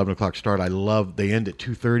complaining about the 11 o'clock start. I love they end at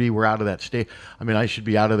 2:30. We're out of that state. I mean, I should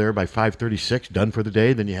be out of there by 5:36, done for the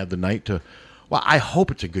day. Then you have the night to. Well, I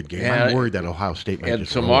hope it's a good game. I'm worried that Ohio State might. And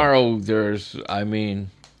tomorrow you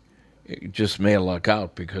just may luck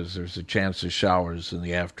out because there's a chance of showers in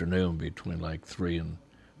the afternoon between like 3 and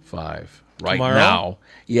 5. Right tomorrow?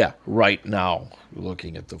 Right now,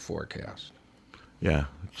 looking at the forecast. Yeah,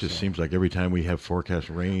 it just seems like every time we have forecast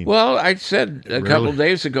rain. Well, I said a couple of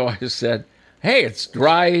days ago, I said, hey, it's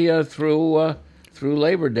dry through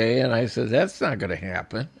Labor Day. And I said, that's not going to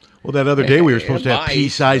happen. Well, that other day we were supposed to have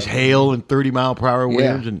pea-sized hail and 30-mile-per-hour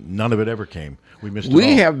winds, and none of it ever came. We missed it all.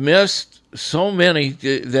 We have missed so many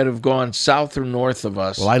that have gone south or north of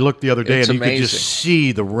us. Well, I looked the other day, and you could just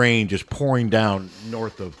see the rain just pouring down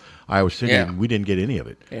north of Iowa City, and we didn't get any of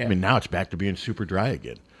it. Yeah. I mean, now it's back to being super dry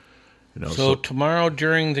again. So tomorrow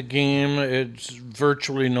during the game, it's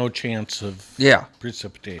virtually no chance of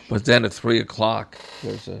precipitation. But then at 3 o'clock,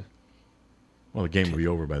 there's a... Well, the game will be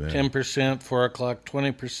over by then. 10%, 4 o'clock,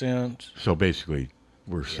 20%. So basically,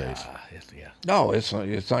 we're safe. Yeah. No, it's not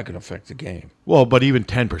going to affect the game. Well, but even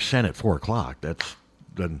 10% at 4 o'clock,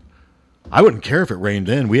 then I wouldn't care if it rained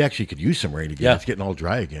then. We actually could use some rain again. Yeah. It's getting all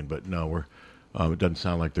dry again, but no, it doesn't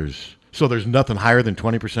sound like there's... So there's nothing higher than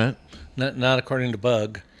 20%? Not according to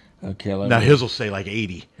Bug. Okay, now his will say like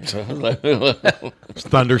 80.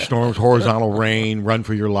 Thunderstorms, horizontal rain, run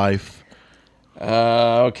for your life.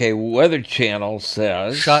 Okay, Weather Channel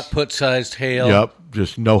says... Shot put-sized hail. Yep,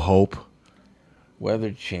 just no hope.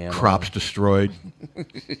 Weather Channel. Crops destroyed.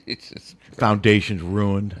 Foundations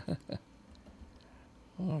ruined.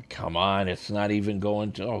 Oh, come on, it's not even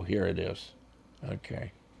going to... Oh, here it is.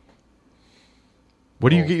 Okay.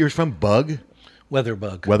 What do you get yours from? Bug?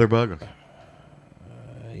 WeatherBug. WeatherBug?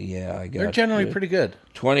 Yeah, I got. They're generally pretty good.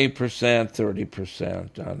 20%,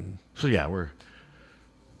 30% on. So yeah, we're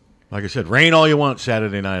like I said, rain all you want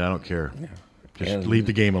Saturday night. I don't care. Yeah. Just leave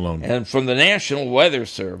the game alone. And from the National Weather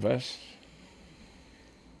Service,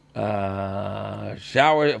 shower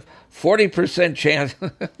 40% chance,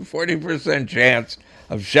 40% chance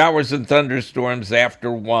of showers and thunderstorms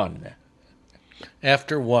after 1.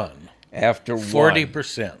 After 1.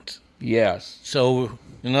 40%. Yes. So.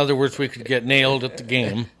 In other words, we could get nailed at the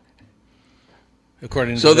game.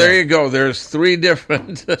 According to so there you go. There's 3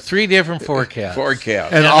 different forecasts.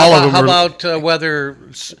 And all of them. How about Weather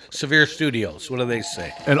Severe Studios? What do they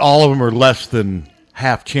say? And all of them are less than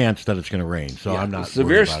half chance that it's going to rain. So I'm not.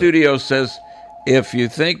 Severe Studios says If you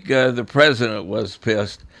think the president was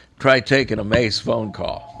pissed, try taking a Mace phone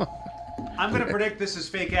call. I'm going to predict this is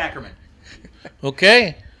fake Ackerman.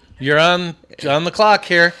 Okay, you're on the clock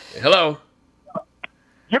here. Hello.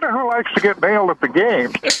 You know who likes to get nailed at the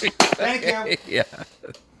game? Thank you. Yeah.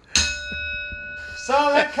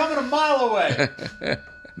 Saw that coming a mile away.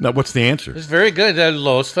 Now, what's the answer? It's very good.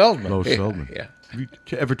 Lois Feldman. Lois Feldman. Yeah. Have you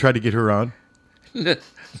ever tried to get her on? No.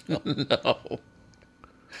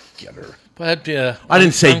 Get her. But I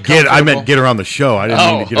didn't say get. I meant get her on the show. I didn't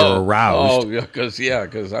mean to get her aroused. Oh, yeah,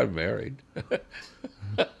 because I'm married.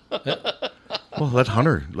 Well, let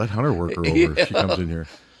Hunter work her over if she comes in here.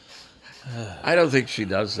 I don't think she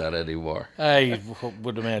does that anymore. I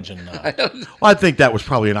would imagine not. Well, I think that was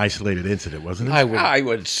probably an isolated incident, wasn't it? I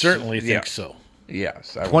would certainly think yeah. so.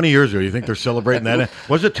 Yes. 20 years ago, you think they're celebrating that?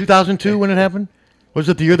 Was it 2002 when it happened? Was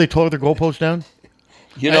it the year they tore the goalpost down?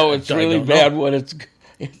 You know, it's really bad when it's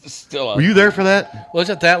still on. Were you there for that? Was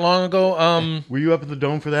it that long ago? Were you up at the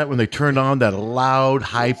Dome for that when they turned on that loud,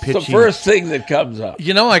 high-pitching... It's the first thing that comes up.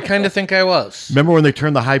 You know, I kind of think I was. Remember when they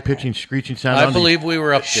turned the high-pitching, screeching sound on? I believe we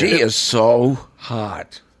were up there. She is so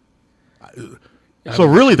hot. So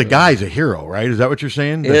really the guy's a hero, right? Is that what you're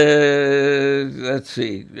saying? Let's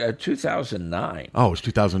see. 2009. Oh, it was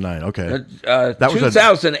 2009. Okay. That was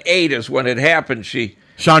 2008 is when it happened.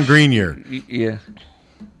 Sean Green year. Yeah.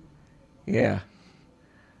 Yeah.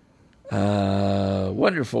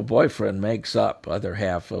 Wonderful boyfriend makes up other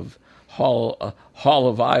half of Hall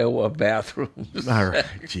of Iowa bathrooms. All right,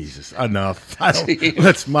 Jesus, enough.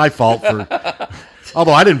 That's my fault for.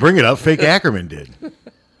 Although I didn't bring it up, fake Ackerman did.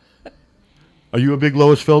 Are you a big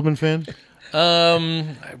Lois Feldman fan? I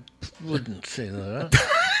wouldn't say that.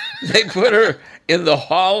 They put her in the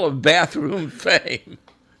Hall of Bathroom Fame.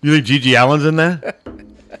 You think Gigi Allen's in that?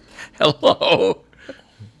 Hello.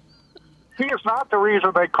 He is not the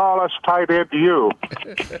reason they call us tight end you.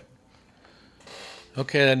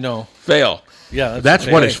 Okay, no. Fail. Yeah, that's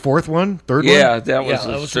what, his fourth one? Third one? Yeah, that was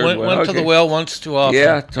his third one. Went to the well once too often.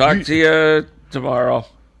 Yeah, talk to you tomorrow.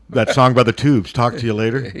 That song by the Tubes, Talk to You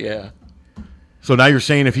Later? Yeah. So now you're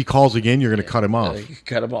saying if he calls again, you're going to cut him off?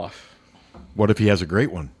 Cut him off. What if he has a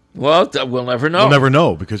great one? Well, we'll never know. We'll never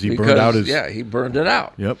know because he burned out his... Yeah, he burned it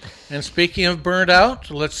out. Yep. And speaking of burned out,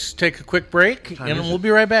 let's take a quick break, and we'll be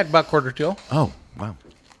right back, about 1:45. Oh, wow.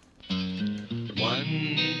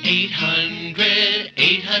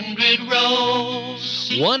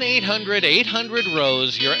 1-800-800-ROSE.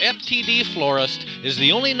 1-800-800-ROSE. Your FTD florist is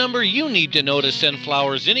the only number you need to know to send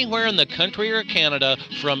flowers anywhere in the country or Canada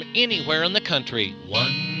from anywhere in the country.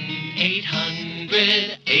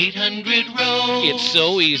 1-800-800-ROSE. It's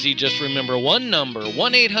so easy. Just remember one number.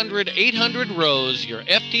 1-800-800-ROSE. Your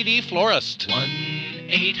FTD florist.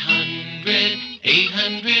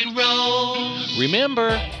 1-800-800-ROSE.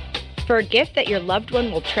 Remember... For a gift that your loved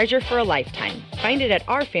one will treasure for a lifetime, find it at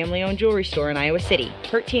our family-owned jewelry store in Iowa City,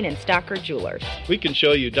 Hertine and Stocker Jewelers. We can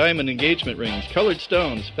show you diamond engagement rings, colored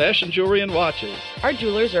stones, fashion jewelry, and watches. Our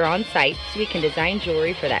jewelers are on site, so we can design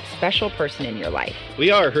jewelry for that special person in your life.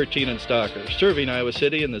 We are Hertine and Stocker, serving Iowa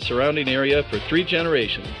City and the surrounding area for 3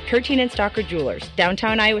 generations. Hertine and Stocker Jewelers,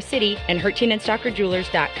 downtown Iowa City, and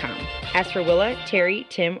HertineandStockerJewelers.com. Ask for Willa, Terry,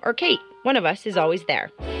 Tim, or Kate. One of us is always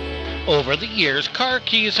there. Over the years, car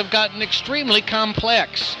keys have gotten extremely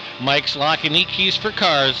complex. Mike's Lock and E-Keys for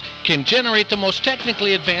Cars can generate the most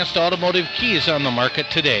technically advanced automotive keys on the market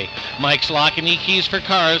today. Mike's Lock and E-Keys for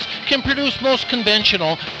Cars can produce most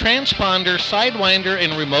conventional transponder, sidewinder,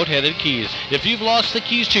 and remote-headed keys. If you've lost the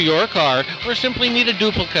keys to your car or simply need a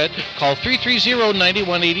duplicate, call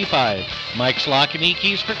 330-9185. Mike's Lock and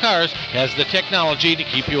E-Keys for Cars has the technology to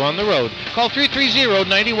keep you on the road. Call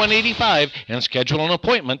 330-9185 and schedule an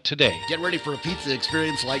appointment today. Get ready for a pizza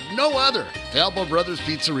experience like no other. Falbo Brothers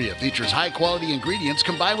Pizzeria features high-quality ingredients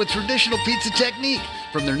combined with traditional pizza technique.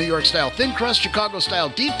 From their New York-style thin crust, Chicago-style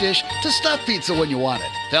deep dish, to stuffed pizza when you want it.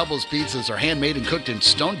 Falbo's pizzas are handmade and cooked in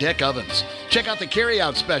stone deck ovens. Check out the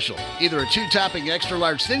carry-out special. Either a 2-topping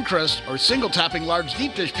extra-large thin crust or single-topping large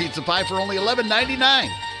deep dish pizza pie for only $11.99.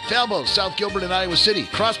 Falbo's, South Gilbert and Iowa City,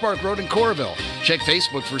 Crosspark Road in Coralville. Check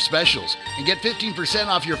Facebook for specials and get 15%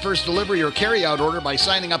 off your first delivery or carry-out order by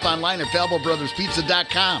signing up online at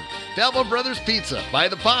FalboBrothersPizza.com. Falbo Brothers Pizza. Buy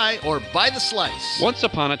the pie or buy the slice. Once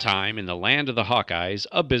upon a time in the land of the Hawkeyes,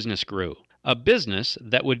 a business grew. A business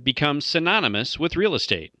that would become synonymous with real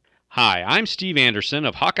estate. Hi, I'm Steve Anderson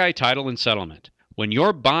of Hawkeye Title and Settlement. When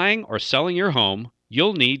you're buying or selling your home,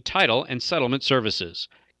 you'll need title and settlement services.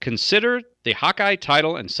 Consider the Hawkeye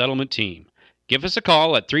Title and Settlement team. Give us a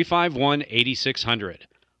call at 351-8600.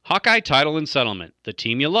 Hawkeye Title and Settlement, the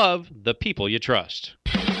team you love, the people you trust.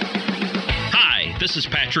 Hi, This is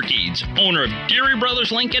Patrick Eads, owner of Deary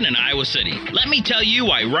Brothers Lincoln in Iowa City. Let me tell you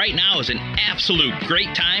why right now is an absolute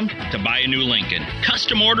great time to buy a new Lincoln.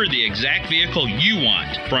 Custom order the exact vehicle you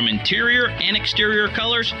want, from interior and exterior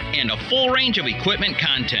colors and a full range of equipment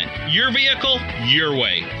content. Your vehicle, your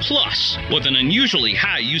way. Plus, with an unusually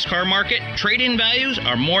high used car market, trade-in values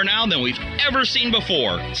are more now than we've ever seen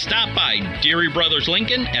before. Stop by Deary Brothers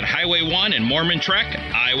Lincoln at Highway 1 in Mormon Trek,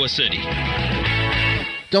 Iowa City.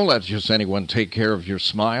 Don't let just anyone take care of your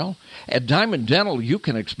smile. At Diamond Dental, you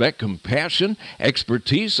can expect compassion,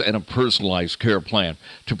 expertise, and a personalized care plan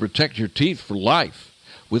to protect your teeth for life.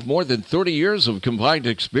 With more than 30 years of combined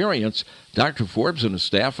experience, Dr. Forbes and his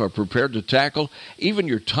staff are prepared to tackle even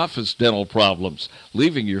your toughest dental problems,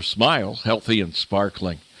 leaving your smile healthy and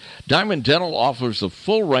sparkling. Diamond Dental offers a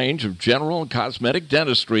full range of general and cosmetic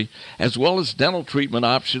dentistry, as well as dental treatment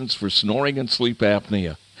options for snoring and sleep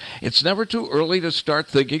apnea. It's never too early to start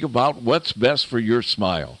thinking about what's best for your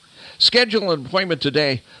smile. Schedule an appointment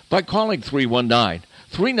today by calling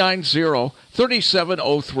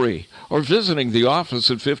 319-390-3703 or visiting the office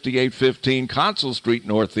at 5815 Consul Street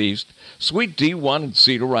Northeast, Suite D1 in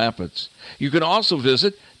Cedar Rapids. You can also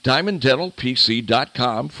visit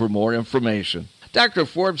DiamondDentalPC.com for more information. Dr.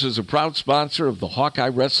 Forbes is a proud sponsor of the Hawkeye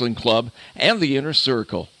Wrestling Club and the Inner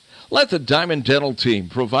Circle. Let the Diamond Dental team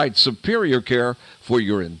provide superior care for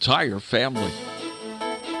your entire family.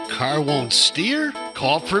 Car won't steer?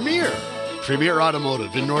 Call Premier. Premier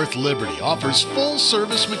Automotive in North Liberty offers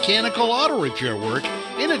full-service mechanical auto repair work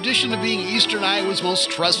in addition to being Eastern Iowa's most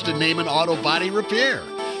trusted name in auto body repair.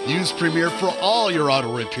 Use Premier for all your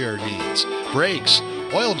auto repair needs. Brakes,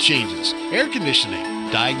 oil changes, air conditioning,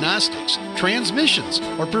 diagnostics, transmissions,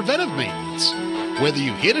 or preventive maintenance. Whether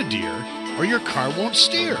you hit a deer or your car won't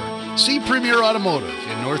steer, see Premier Automotive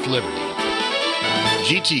in North Liberty.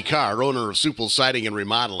 GT Carr, owner of Supple Siding and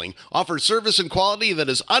Remodeling, offers service and quality that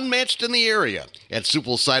is unmatched in the area. At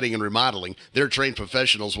Supple Siding and Remodeling, their trained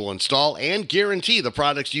professionals will install and guarantee the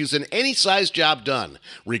products used in any size job done,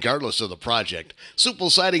 regardless of the project. Supple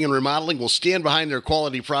Siding and Remodeling will stand behind their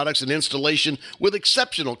quality products and installation with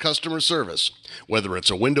exceptional customer service. Whether it's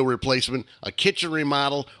a window replacement, a kitchen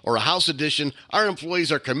remodel, or a house addition, our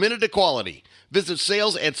employees are committed to quality. Visit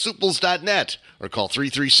sales at Supples.net or call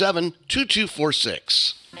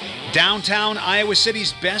 337-2246. Downtown Iowa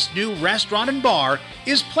City's best new restaurant and bar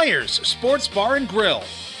is Players Sports Bar and Grill.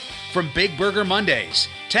 From Big Burger Mondays,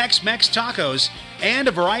 Tex-Mex tacos, and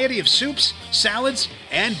a variety of soups, salads,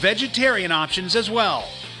 and vegetarian options as well.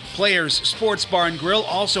 Players Sports Bar and Grill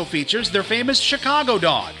also features their famous Chicago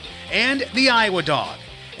dog and the Iowa dog,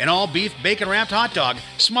 an all-beef bacon-wrapped hot dog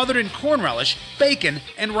smothered in corn relish, bacon,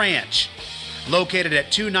 and ranch. Located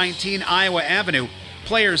at 219 Iowa Avenue,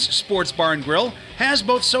 Players Sports Bar and Grill has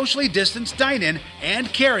both socially distanced dine-in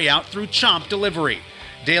and carry-out through Chomp delivery.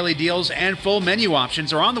 Daily deals and full menu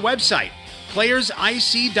options are on the website,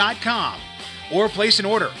 playersic.com, or place an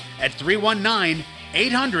order at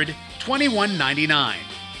 319-800-2199.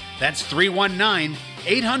 That's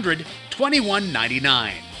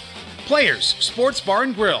 319-800-2199. Players Sports Bar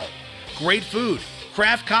and Grill. Great food,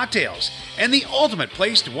 craft cocktails, and the ultimate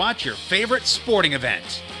place to watch your favorite sporting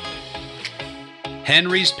event.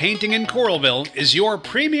 Henry's Painting in Coralville is your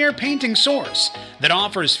premier painting source that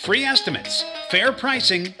offers free estimates, fair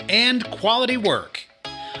pricing, and quality work.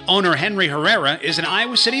 Owner Henry Herrera is an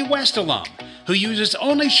Iowa City West alum who uses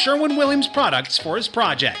only Sherwin-Williams products for his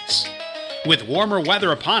projects. With warmer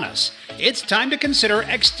weather upon us, it's time to consider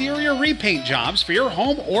exterior repaint jobs for your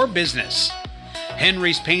home or business.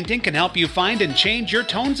 Henry's Painting can help you find and change your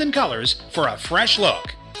tones and colors for a fresh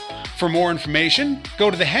look. For more information,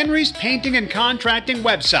 go to the Henry's Painting and Contracting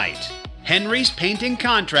website,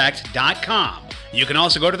 henryspaintingcontract.com. You can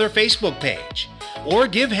also go to their Facebook page or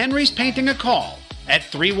give Henry's Painting a call at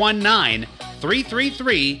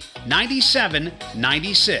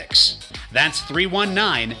 319-333-9796. That's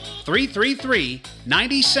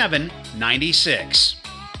 319-333-9796.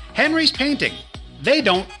 Henry's Painting. They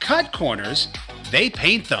don't cut corners, they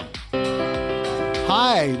paint them.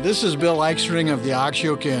 Hi, this is Bill Eichstring of the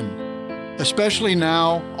Oxyokin. Especially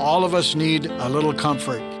now, all of us need a little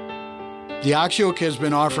comfort. The Oxyoke has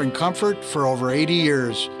been offering comfort for over 80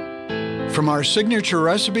 years. From our signature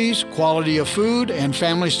recipes, quality of food, and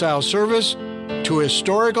family-style service, to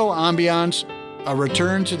historical ambiance, a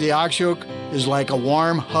return to the Oxyoke is like a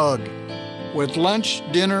warm hug. With lunch,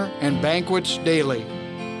 dinner, and banquets daily.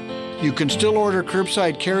 You can still order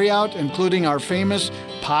curbside carryout, including our famous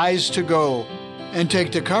pies to go, and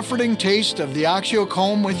take the comforting taste of the Oxyoke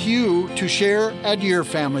home with you to share at your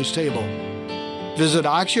family's table. Visit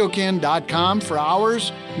oxyokin.com for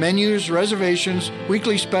hours, menus, reservations,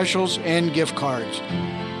 weekly specials, and gift cards.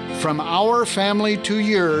 From our family to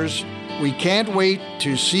yours, we can't wait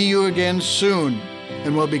to see you again soon,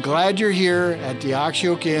 and we'll be glad you're here at the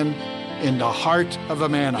Oxyokin in the heart of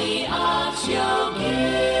Amana.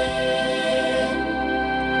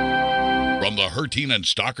 From the Hertin and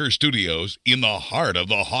Stalker Studios in the heart of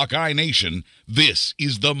the Hawkeye Nation, this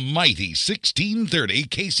is the mighty 1630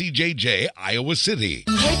 KCJJ, Iowa City.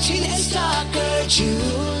 Hertin and Stalker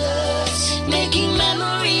Jewelers, making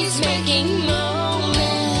memories, making moments.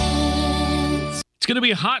 It's going to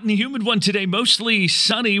be a hot and humid one today, mostly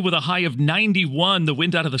sunny with a high of 91. The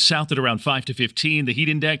wind out of the south at around 5 to 15. The heat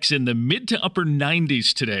index in the mid to upper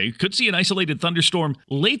 90s today. Could see an isolated thunderstorm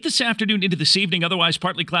late this afternoon into this evening. Otherwise,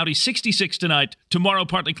 partly cloudy, 66 tonight. Tomorrow,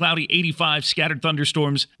 partly cloudy, 85. Scattered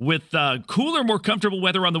thunderstorms with cooler, more comfortable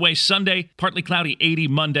weather on the way. Sunday, partly cloudy, 80.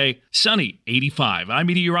 Monday, sunny, 85. I'm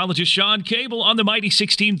meteorologist Sean Cable on the mighty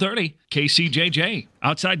 1630 KCJJ.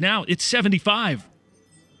 Outside now, it's 75.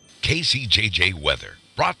 KCJJ weather,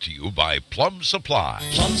 brought to you by Plum Supply.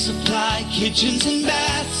 Plum Supply kitchens and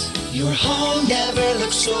baths. Your home never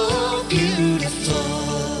looks so beautiful.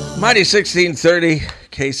 Mighty 1630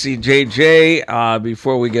 KCJJ.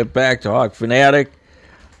 Before we get back to Hawk Fanatic,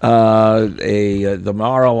 the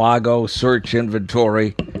Mar-a-Lago search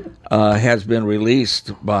inventory has been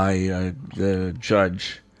released by the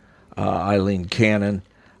judge, Eileen Cannon.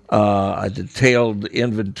 A detailed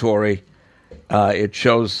inventory. It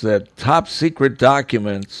shows that top secret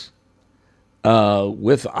documents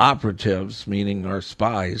with operatives, meaning our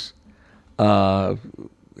spies, have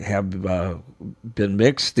been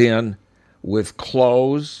mixed in with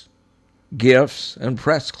clothes, gifts, and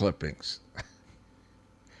press clippings.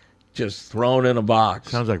 Just thrown in a box.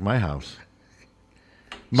 Sounds like my house.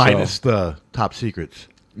 Minus the top secrets.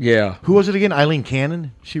 Yeah. Who was it again? Eileen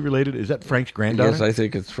Cannon? She related? Is that Frank's granddaughter? Yes, I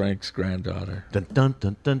think it's Frank's granddaughter. Dun, dun,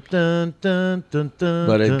 dun, dun, dun, dun, dun, dun,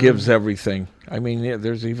 But it dun. gives everything. I mean, yeah,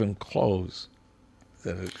 there's even clothes.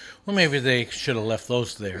 Well, maybe they should have left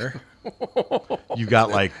those there. You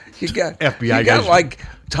got like FBI You guys. got like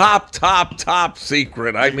top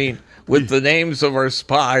secret. I mean, with the names of our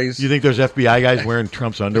spies. You think there's FBI guys wearing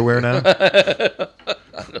Trump's underwear now? I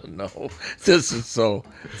don't know. This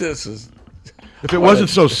is. If it wasn't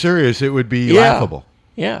so serious, it would be laughable.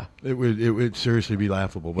 Yeah. It would seriously be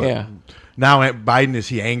laughable. But Yeah. now Biden, is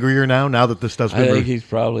he angrier now that this stuff's been I think he's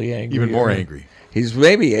probably angry. even more angry. He's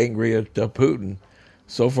maybe angry at Putin.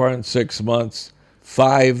 So far in 6 months,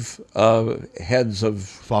 5 heads of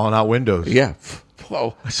fallen out windows. Yeah,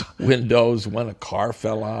 well, windows when a car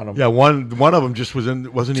fell on him. Yeah, one of them just wasn't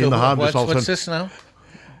he in the hospital? What's this now?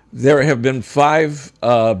 There have been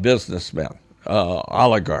 5 businessmen,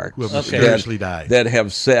 oligarchs, Who have mysteriously died. that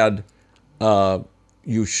have said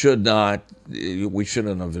we shouldn't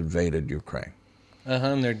have invaded Ukraine.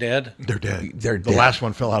 And they're dead? They're dead. They're The dead. last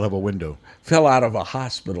one fell out of a window. Fell out of a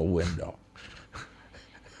hospital window.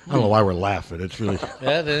 I don't know why we're laughing. It's really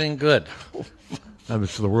Yeah, that ain't good.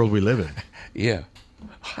 It's the world we live in. Yeah.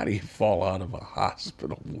 How do you fall out of a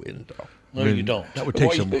hospital window? No, you don't. That would take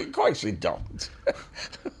Well, some. Of course you don't.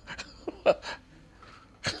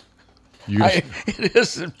 It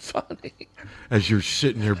isn't funny. As you're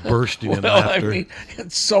sitting there bursting in Well, laughter. I mean,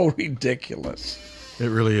 it's so ridiculous. It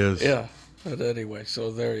really is. Yeah. But anyway, so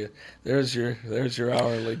there's your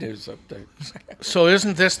hourly news update. So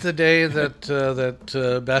isn't this the day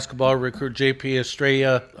that basketball recruit JP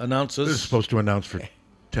Estrella announces? This is supposed to announce for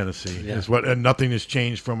Tennessee. Yeah. And nothing has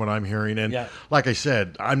changed from what I'm hearing. And Yeah. like I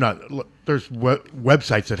said, I'm not. There's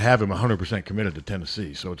websites that have him 100% committed to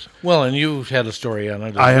Tennessee. So it's. Well, and you had a story on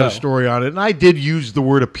it. I had a story on it, and I did use the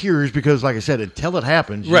word appears because, like I said, until it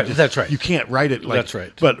happens, Right, that's right. You can't write it. That's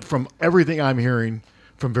right. But from everything I'm hearing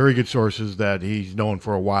from very good sources, that he's known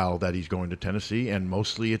for a while that he's going to Tennessee, and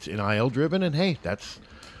mostly it's NIL driven. And hey, that's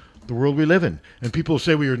the world we live in. And people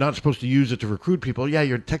say we are not supposed to use it to recruit people. Yeah,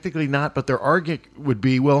 you're technically not, but their argument would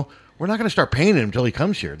be, well, we're not going to start paying him until he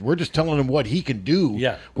comes here. We're just telling him what he can do,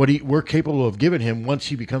 we're capable of giving him once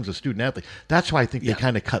he becomes a student athlete. That's why I think they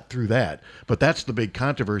kind of cut through that. But that's the big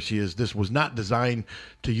controversy, is this was not designed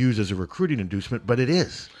to use as a recruiting inducement, but it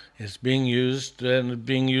is. It's being used, and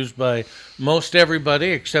being used by most everybody,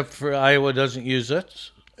 except for Iowa doesn't use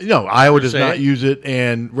it. No, Iowa Per does se. not use it,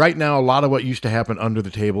 and right now a lot of what used to happen under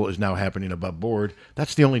the table is now happening above board.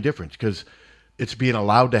 That's the only difference, because it's being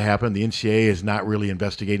allowed to happen. The NCAA is not really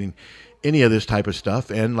investigating any of this type of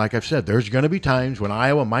stuff, and like I've said, there's going to be times when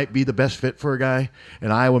Iowa might be the best fit for a guy,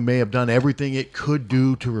 and Iowa may have done everything it could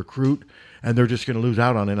do to recruit, and they're just going to lose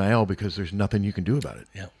out on NIL because there's nothing you can do about it.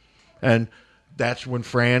 Yeah. And that's when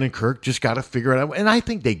Fran and Kirk just got to figure it out. And I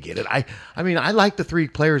think they get it. I mean, I like the 3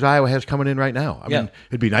 players Iowa has coming in right now. I mean,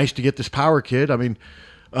 it'd be nice to get this power kid. I mean,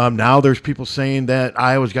 now there's people saying that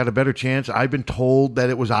Iowa's got a better chance. I've been told that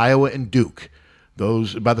it was Iowa and Duke.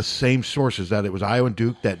 Those by the same sources, that it was Iowa and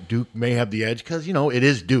Duke, that Duke may have the edge because, it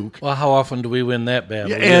is Duke. Well, how often do we win that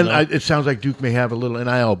battle? Yeah, and it sounds like Duke may have a little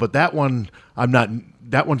NIL, but that one,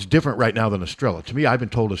 that one's different right now than Estrella. To me, I've been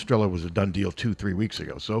told Estrella was a done deal 2-3 weeks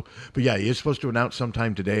ago. So, but yeah, he is supposed to announce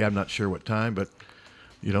sometime today. I'm not sure what time, but,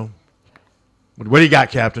 What do you got,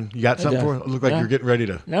 Captain? You got something for us? It looked like you're getting ready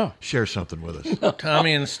to share something with us.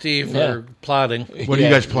 Tommy and Steve are plotting. What are you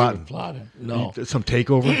guys plotting? No. Some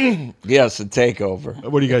takeover? Yes, a takeover.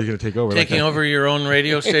 What are you guys going to take over? Taking over your own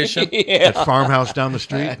radio station? That farmhouse down the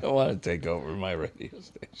street? I don't want to take over my radio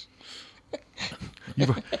station.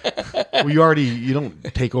 You don't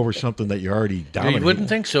take over something that you already dominate. You wouldn't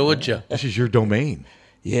think so, would you? This is your domain.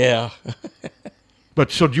 Yeah. But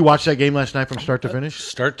so did you watch that game last night from start to finish?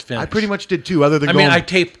 Start to finish. I pretty much did too, other than I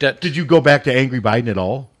taped it. Did you go back to Angry Biden at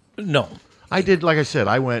all? No. I did, like I said,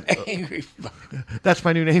 I went. Angry Biden. That's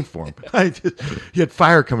my new name for him. He had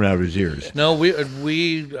fire coming out of his ears. No, we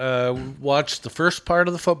watched the first part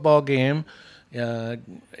of the football game,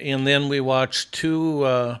 and then we watched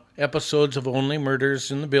 2 episodes of Only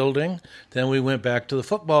Murders in the Building. Then we went back to the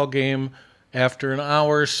football game after an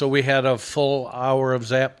hour, so we had a full hour of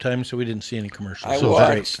zap time, so we didn't see any commercials. I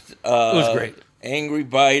watched it was great. Angry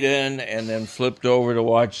Biden, and then flipped over to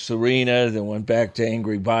watch Serena, then went back to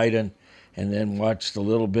Angry Biden, and then watched a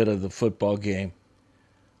little bit of the football game.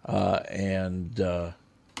 Because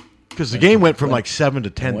the game went from like 7 to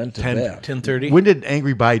 10. 10:30. When did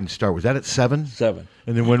Angry Biden start? Was that at 7? 7.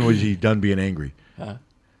 And then when was he done being angry?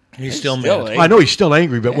 He's still mad. I know he's still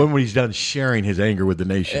angry, but when was he done sharing his anger with the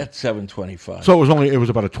nation? At 7:25. So it was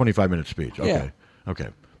about a 25-minute speech. Okay. Yeah. Okay.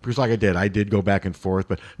 Because like I did go back and forth.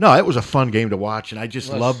 But no, it was a fun game to watch, and I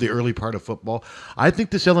just love the early part of football. I think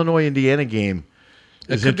this Illinois-Indiana game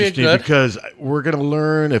is interesting because we're going to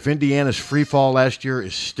learn if Indiana's free fall last year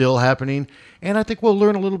is still happening. And I think we'll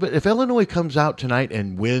learn a little bit. If Illinois comes out tonight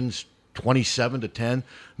and wins 27-10,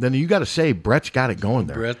 then you got to say Brett's got it going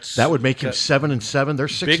there. That would make him 7-7. They're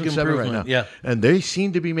 6-7 right now. Yeah. And they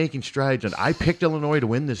seem to be making strides. And I picked Illinois to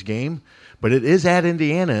win this game, but it is at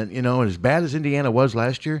Indiana. And as bad as Indiana was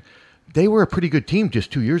last year, they were a pretty good team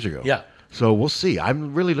just 2 years ago. Yeah. So we'll see.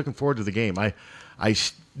 I'm really looking forward to the game. I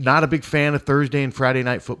not a big fan of Thursday and Friday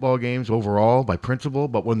night football games overall by principle,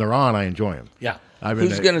 but when they're on, I enjoy them. Yeah.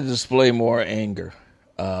 Who's going to display more anger?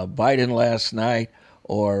 Biden last night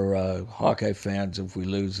or Hawkeye fans if we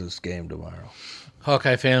lose this game tomorrow?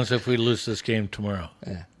 Hawkeye fans if we lose this game tomorrow.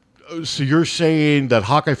 Yeah. So you're saying that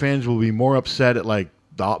Hawkeye fans will be more upset at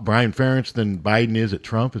Brian Ferentz than Biden is at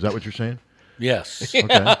Trump? Is that what you're saying? Yes.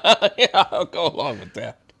 Okay. Yeah, I'll go along with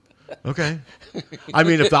that. Okay. I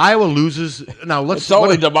mean, if the Iowa loses, now let's. It's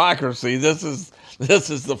only democracy. This is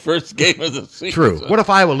the first game of the season. True. What if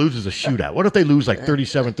Iowa loses a shootout? What if they lose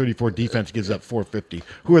 37-34? Defense gives up 450.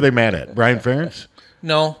 Who are they mad at? Brian Ferentz?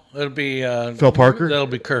 No, it'll be Phil Parker. That'll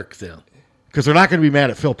be Kirk then. Because they're not going to be mad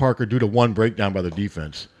at Phil Parker due to one breakdown by the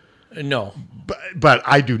defense. No. But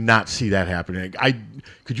I do not see that happening.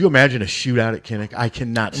 Could you imagine a shootout at Kinnick? I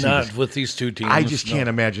cannot see Not this. with these two teams. I just can't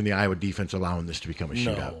imagine the Iowa defense allowing this to become a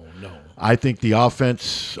shootout. No. I think the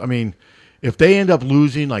offense, if they end up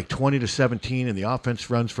losing 20-17 and the offense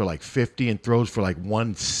runs for 50 and throws for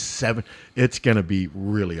 1-7, it's going to be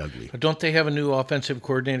really ugly. But don't they have a new offensive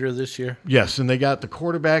coordinator this year? Yes, and they got the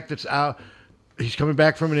quarterback that's out. He's coming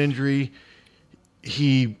back from an injury.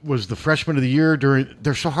 He was the freshman of the year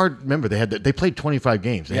they're so hard. Remember, they played 25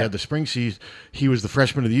 games. They had the spring season. He was the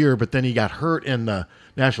freshman of the year, but then he got hurt in the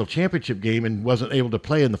national championship game and wasn't able to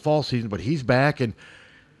play in the fall season, but he's back and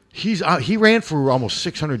he ran for almost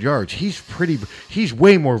 600 yards. He's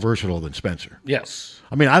way more versatile than Spencer. Yes.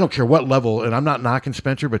 I don't care what level, and I'm not knocking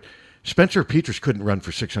Spencer, but Spencer Petras couldn't run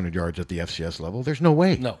for 600 yards at the FCS level. There's no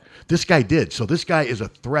way. No. This guy did. So this guy is a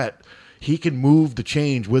threat. He can move the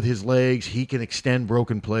chains with his legs. He can extend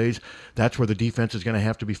broken plays. That's where the defense is going to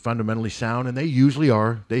have to be fundamentally sound, and they usually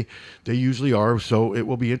are. They usually are, so it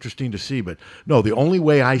will be interesting to see. But, no, the only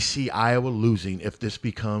way I see Iowa losing if this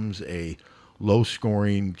becomes a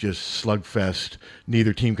low-scoring, just slugfest,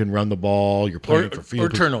 neither team can run the ball, you're playing for field. Or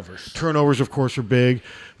turnovers. Turnovers, of course, are big,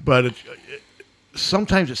 but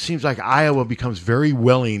sometimes it seems like Iowa becomes very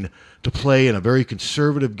willing to play in a very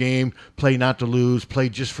conservative game, play not to lose, play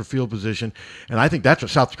just for field position. And I think that's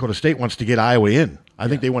what South Dakota State wants to get Iowa in. I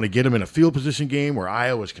think they want to get them in a field position game where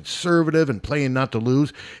Iowa's conservative and playing not to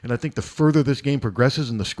lose. And I think the further this game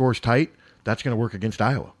progresses and the score's tight, that's going to work against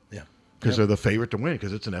Iowa. Yeah. because they're the favorite to win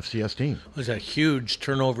because it's an FCS team. It was a huge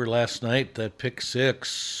turnover last night, that pick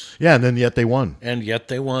six. Yeah, and then yet they won.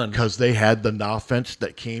 Because they had the offense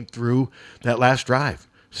that came through that last drive.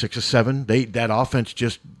 6 of 7. That offense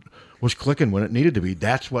just was clicking when it needed to be.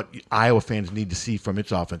 That's what Iowa fans need to see from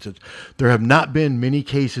its offense. There have not been many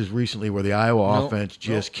cases recently where the Iowa offense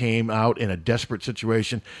just came out in a desperate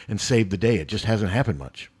situation and saved the day. It just hasn't happened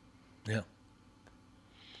much. Yeah.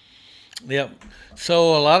 Yep.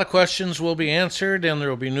 So a lot of questions will be answered, and there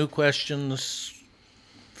will be new questions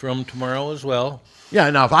from tomorrow as well. Yeah,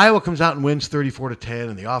 now if Iowa comes out and wins 34-10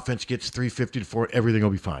 and the offense gets 350-4, everything will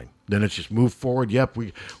be fine. Then it's just move forward. Yep,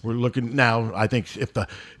 we're looking now. I think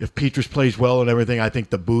if Petrus plays well and everything, I think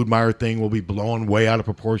the Boudmeyer thing will be blown way out of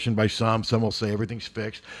proportion by some. Some will say everything's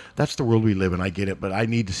fixed. That's the world we live in. I get it, but I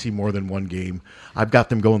need to see more than one game. I've got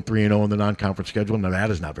them going 3-0 in the non-conference schedule.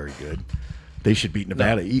 Nevada's not very good. They should beat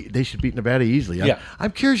Nevada. No. They should beat Nevada easily.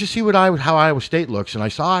 I'm curious to see how Iowa State looks, and I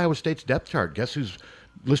saw Iowa State's depth chart. Guess who's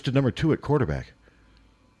listed number 2 at quarterback?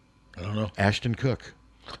 I don't know. Ashton Cook.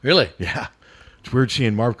 Really? Yeah. It's weird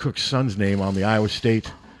seeing Marv Cook's son's name on the Iowa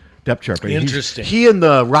State depth chart. But interesting. He and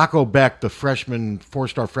the Rocco Beck, the freshman,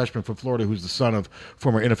 4-star freshman from Florida, who's the son of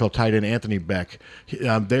former NFL tight end Anthony Beck,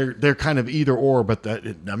 they're kind of either or. But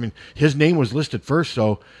his name was listed first,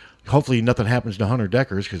 so hopefully nothing happens to Hunter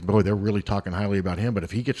Deckers because, boy, they're really talking highly about him. But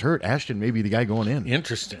if he gets hurt, Ashton may be the guy going in.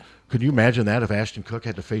 Interesting. Could you imagine that if Ashton Cook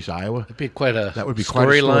had to face Iowa? That'd be quite a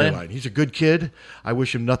storyline. He's a good kid. I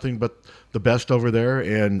wish him nothing but the best over there.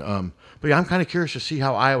 And but yeah, I'm kind of curious to see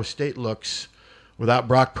how Iowa State looks without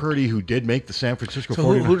Brock Purdy, who did make the San Francisco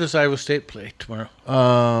 49ers. Who does Iowa State play tomorrow?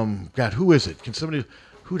 God, who is it?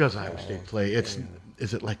 Who does Iowa State play? Is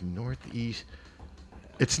it like Northeast?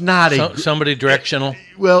 It's not somebody directional.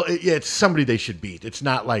 It's somebody they should beat. It's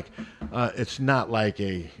not like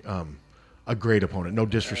a great opponent. No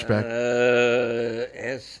disrespect.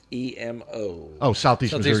 SEMO. Oh,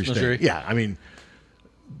 Southeast Missouri State. Yeah,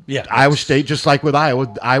 yeah. Iowa State, just like with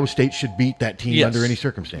Iowa State should beat that team under any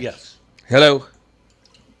circumstance. Yes. Hello.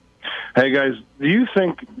 Hey guys, do you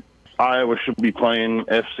think Iowa should be playing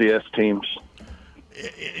FCS teams?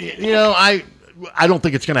 I don't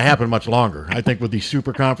think it's going to happen much longer. I think with these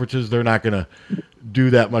super conferences, they're not going to do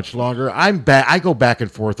that much longer. I go back and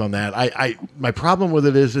forth on that. My problem with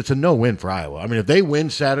it is it's a no-win for Iowa. If they win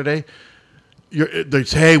Saturday, they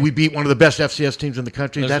say, hey, we beat one of the best FCS teams in the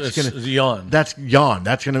country. That's going to yawn. That's yawn.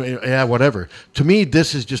 That's going to whatever. To me,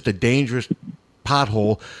 this is just a dangerous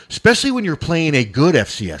pothole, especially when you're playing a good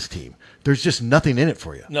FCS team. There's just nothing in it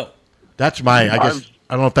for you. No. That's I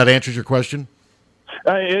don't know if that answers your question.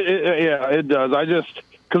 It does.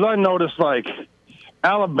 Because I noticed like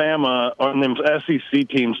Alabama on them SEC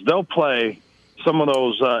teams, they'll play some of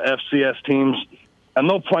those FCS teams, and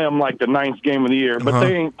they'll play them like the 9th game of the year, but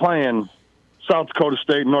they ain't playing South Dakota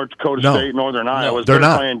State, North Dakota State, Northern Iowa. They're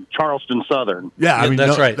not playing Charleston Southern. Yeah,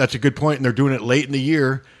 that's right. That's a good point, and they're doing it late in the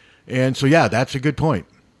year, and so that's a good point.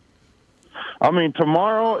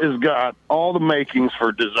 Tomorrow has got all the makings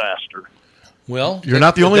for disaster. Well, you're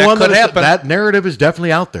not the only one that narrative is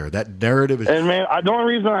definitely out there. That narrative is. And man, the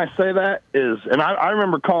only reason I say that is, and I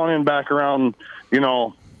remember calling in back around,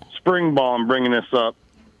 spring ball and bringing this up,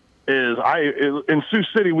 is in Sioux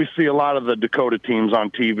City we see a lot of the Dakota teams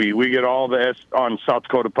on TV. We get all on South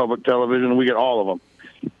Dakota Public Television. We get all of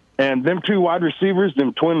them. And them 2 wide receivers,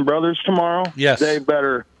 them twin brothers tomorrow. Yes, they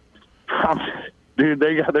better. Dude,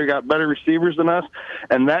 they got better receivers than us,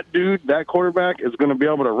 and that quarterback is going to be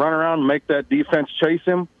able to run around and make that defense chase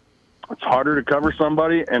him. It's harder to cover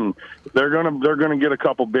somebody, and they're gonna get a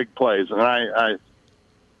couple big plays. And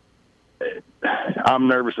I'm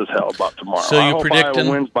nervous as hell about tomorrow. So I hope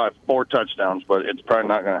Iowa wins by 4 touchdowns, but it's probably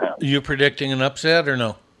not going to happen. You predicting an upset or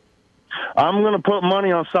no? I'm going to put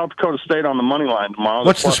money on South Dakota State on the money line tomorrow.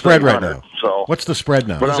 What's the spread right now? So what's the spread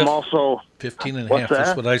now? But I'm also 15.5.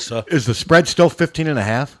 That's what I saw. Is the spread still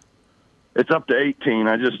 15.5? It's up to 18.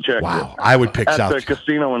 I just checked. Wow, I would pick South. At the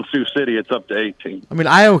casino in Sioux City, it's up to 18.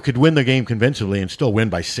 Iowa could win the game convincingly and still win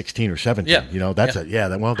by 16 or 17. Yeah.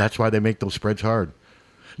 That's why they make those spreads hard.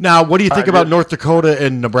 Now, what do you think about North Dakota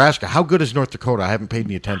and Nebraska? How good is North Dakota? I haven't paid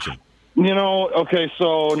any attention.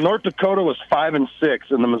 So North Dakota was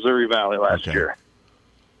 5-6 in the Missouri Valley last year.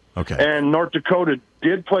 Okay. And North Dakota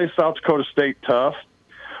did play South Dakota State tough.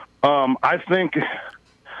 I think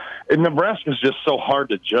Nebraska's just so hard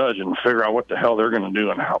to judge and figure out what the hell they're going to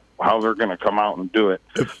do and how they're going to come out and do it.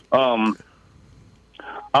 I'm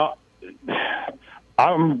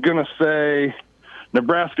going to say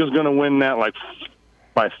Nebraska's going to win that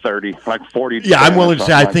by 30, 40. Yeah, I'm willing to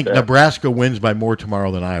say I think Nebraska wins by more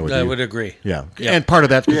tomorrow than Iowa. I would agree. Yeah. And part of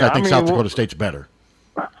that's because I think South Dakota State's better.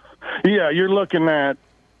 Yeah, you're looking at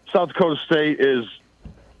South Dakota State is,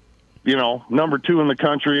 number 2 in the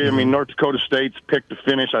country. I mean, North Dakota State's picked to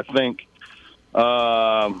finish, I think,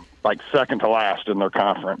 like second to last in their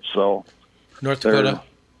conference. So North Dakota.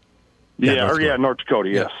 North Dakota.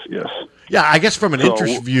 Yes. Yeah, I guess from an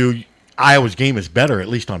interest view, Iowa's game is better, at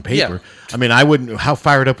least on paper. Yeah. I mean, I wouldn't. How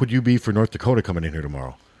fired up would you be for North Dakota coming in here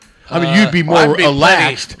tomorrow? I mean, you'd be more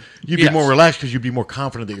relaxed. You'd be more relaxed because you'd be more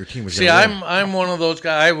confident that your team was going to win. I'm one of those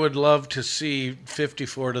guys. I would love to see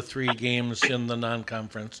 54-3 games in the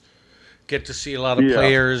non-conference. Get to see a lot of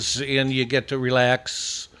players, and you get to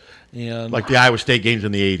relax. And like the Iowa State games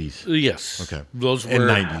in the 80s. Yes. Okay. Those were and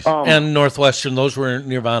 90s. And Northwestern. Those were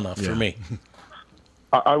nirvana for me.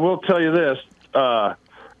 I will tell you this: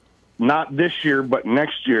 not this year, but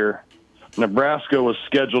next year. Nebraska was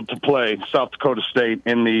scheduled to play South Dakota State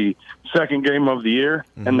in the second game of the year,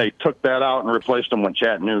 and they took that out and replaced them with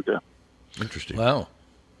Chattanooga. Interesting. Wow.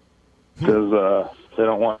 Because they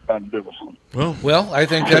don't want that to do with them. Well, I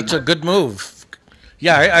think that's a good move.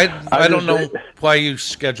 Yeah, I don't know why you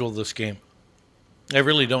schedule this game. I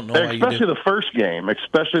really don't know why you do. Especially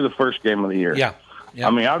the first game of the year. Yeah.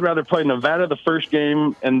 I mean, I'd rather play Nevada the first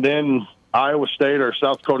game and then Iowa State or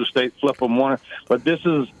South Dakota State flip them one. But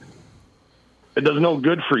it does no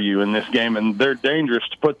good for you in this game, and they're dangerous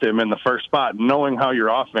to put them in the first spot, knowing how your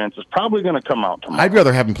offense is probably going to come out tomorrow. I'd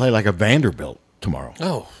rather have them play like a Vanderbilt tomorrow.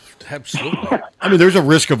 Oh, absolutely. I mean, there's a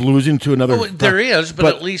risk of losing to another. Oh, there is,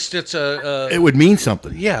 but at least it's it would mean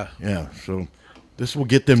something. Yeah. Yeah, so this will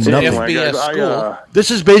get them nothing. FBS school. This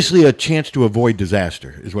is basically a chance to avoid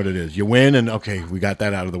disaster, is what it is. You win, and okay, we got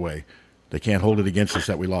that out of the way. They can't hold it against us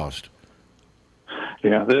that we lost.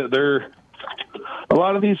 Yeah, they're a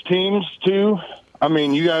lot of these teams, too. I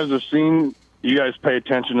mean, you guys pay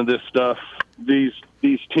attention to this stuff. These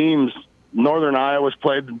teams, Northern Iowa's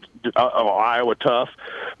played Iowa tough,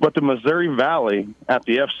 but the Missouri Valley at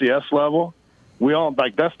the FCS level, we all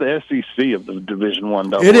that's the SEC of the Division I.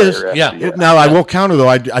 It is, yeah. Now, I will counter, though.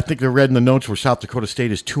 I think I read in the notes where South Dakota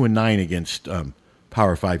State is 2-9 against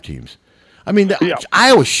Power 5 teams. I mean,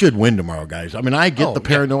 Iowa should win tomorrow, guys. I mean, I get the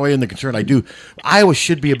paranoia and the concern. I do. Iowa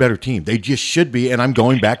should be a better team. They just should be, and I'm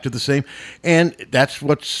going back to the same. And that's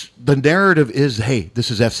the narrative is, hey, this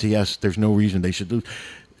is FCS. There's no reason they should lose.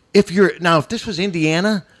 If this was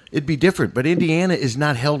Indiana, it'd be different. But Indiana is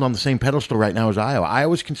not held on the same pedestal right now as Iowa.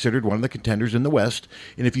 Iowa's considered one of the contenders in the West.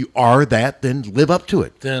 And if you are that, then live up to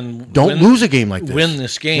it. Then don't lose a game like this. Win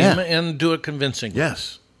this game and do it convincing.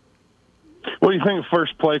 Yes. What do you think the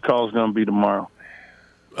first play call is going to be tomorrow?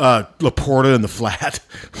 Laporta in the flat.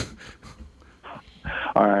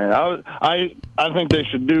 All right. I think they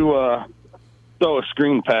should throw a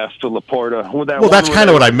screen pass to Laporta. That's kind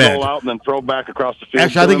of what I meant. Roll out and then throw back across the field.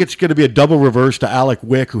 Actually, I think it's going to be a double reverse to Alec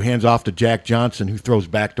Wick, who hands off to Jack Johnson, who throws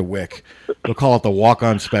back to Wick. They'll call it the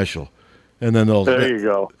walk-on special. And then they'll. There you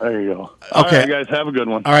go. Okay. All right, guys, have a good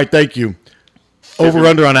one. All right, thank you.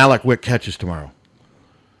 Over-under on Alec Wick catches tomorrow.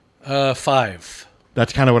 5.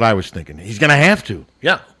 That's kind of what I was thinking. He's going to have to.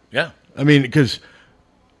 Yeah. I mean,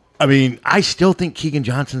 I still think Keegan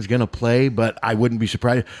Johnson's going to play, but I wouldn't be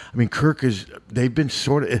surprised. I mean, they've been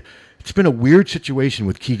it's been a weird situation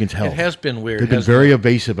with Keegan's health. It has been weird. They've been very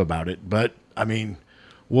evasive about it, but, I mean,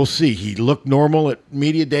 we'll see. He looked normal at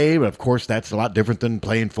media day, but, of course, that's a lot different than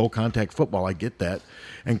playing full-contact football. I get that.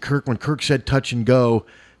 And when Kirk said touch and go,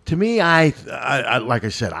 to me, I like I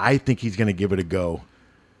said, I think he's going to give it a go.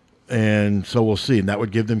 And so we'll see. And that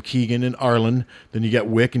would give them Keegan and Arlen. Then you get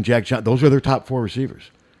Wick and Jack Johnson. Those are their top 4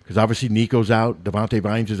 receivers. Because obviously Nico's out. Devontae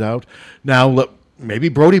Vines is out. Now, look, maybe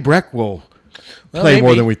Brody Breck will play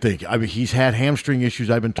more than we think. I mean, he's had hamstring issues,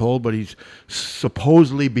 I've been told, but he's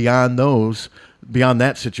supposedly beyond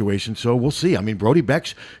that situation. So we'll see. I mean, Brody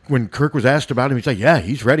Breck's, when Kirk was asked about him, he's like, yeah,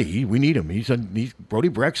 he's ready. We need him. Brody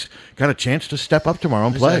Breck's got a chance to step up tomorrow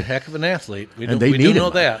and play. He's a heck of an athlete. We do know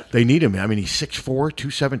that. They need him. I mean, he's 6'4",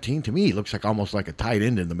 217. To me, he looks like almost like a tight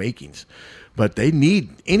end in the makings. But they need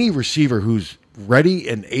any receiver who's ready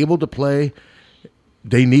and able to play.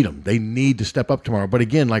 They need him. They need to step up tomorrow. But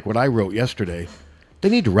again, like what I wrote yesterday, they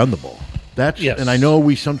need to run the ball. And I know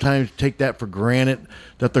we sometimes take that for granted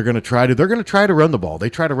that they're going to try to run the ball. They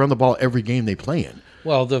try to run the ball every game they play in.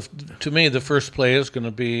 Well, to me, the first play is going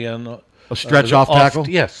to be a stretch off tackle.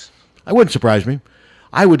 Yes, I wouldn't surprise me.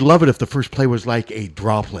 I would love it if the first play was like a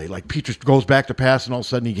draw play, like Petras goes back to pass and all of a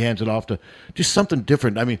sudden he hands it off to just something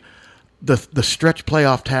different. I mean, the stretch play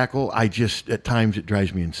off tackle, at times it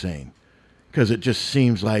drives me insane because it just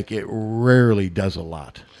seems like it rarely does a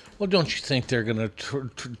lot. Well, don't you think they're going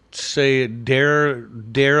to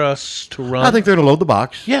dare us to run? I think they're going to load the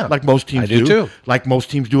box. Yeah, like most teams do too. Like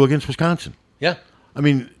most teams do against Wisconsin. Yeah, I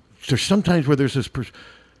mean, there's sometimes where there's this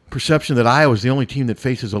perception that Iowa's the only team that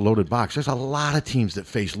faces a loaded box. There's a lot of teams that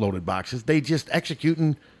face loaded boxes. They just execute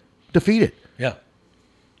and defeat it. Yeah.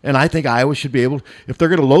 And I think Iowa should be able, if they're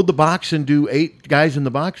going to load the box and do 8 guys in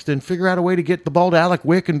the box, then figure out a way to get the ball to Alec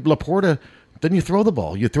Wick and Laporta. Then you throw the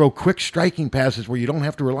ball. You throw quick striking passes where you don't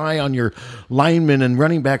have to rely on your linemen and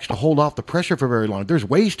running backs to hold off the pressure for very long. There's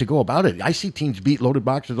ways to go about it. I see teams beat loaded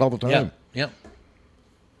boxes all the time. Yep.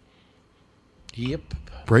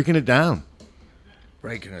 Breaking it down.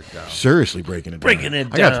 Breaking it down. Seriously breaking it down. Breaking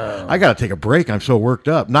it down. I got to take a break. I'm so worked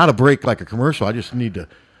up. Not a break like a commercial. I just need to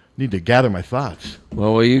gather my thoughts.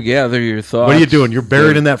 Well, will you gather your thoughts? What are you doing? You're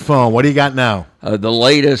buried in that phone. What do you got now? The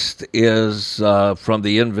latest is from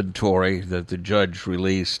the inventory that the judge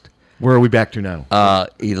released. Where are we back to now?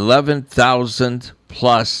 11,000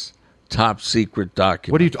 plus top secret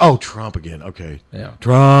documents. What do you? Oh, Trump again. Okay. Yeah.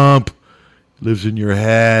 Trump lives in your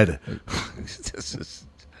head.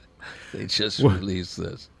 They just released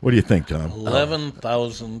this. What do you think, Tom?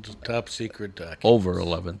 11,000 top secret documents. Over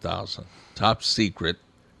 11,000 top secret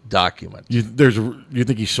documents. You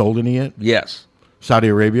think he sold any yet? Yes. Saudi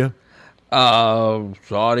Arabia? Saudis,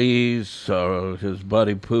 his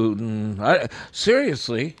buddy Putin.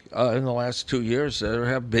 Seriously, in the last 2 years, there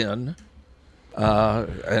have been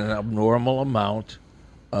an abnormal amount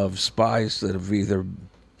of spies that have either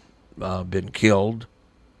been killed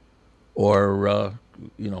or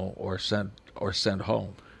sent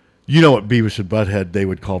home. You know what Beavis and Butthead they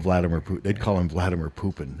would call Vladimir Putin? They'd call him Vladimir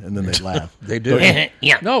Poopin, and then they'd laugh. They do.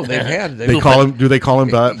 Yeah. No, they've had. They call him. Do they call him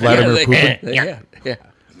Vladimir Poopin? Yeah.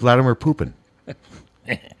 Vladimir Poopin.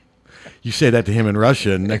 You say that to him in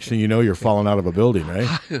Russia, and next thing you know, you're falling out of a building,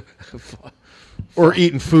 right? Or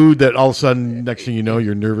eating food that all of a sudden, next thing you know,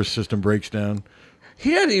 your nervous system breaks down.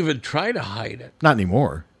 He didn't even try to hide it. Not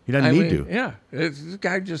anymore. He doesn't need to. Yeah, this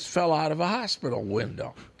guy just fell out of a hospital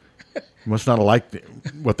window. Must not have liked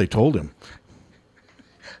what they told him.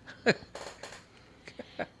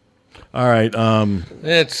 All right.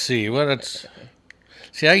 Let's see.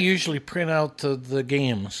 See, I usually print out the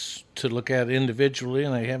games to look at individually,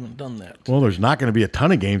 and I haven't done that. Well, there's not going to be a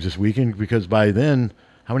ton of games this weekend because by then,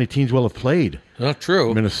 how many teams will have played? Oh,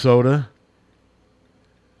 true. Minnesota,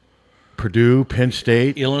 Purdue, Penn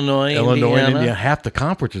State, Illinois, Indiana. Half the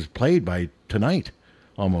conference is played by tonight,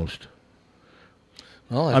 almost.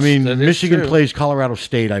 Well, Michigan plays Colorado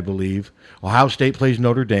State, I believe. Ohio State plays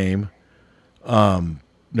Notre Dame.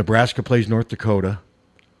 Nebraska plays North Dakota.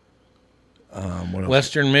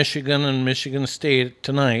 Western Michigan and Michigan State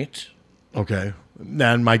tonight. Okay.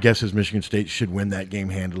 And my guess is Michigan State should win that game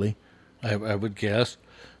handily. I would guess.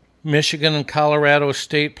 Michigan and Colorado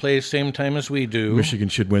State play same time as we do. Michigan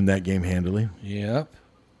should win that game handily. Yep.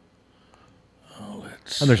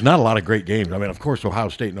 And there's not a lot of great games. I mean, of course, Ohio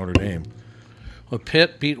State, Notre Dame. Well,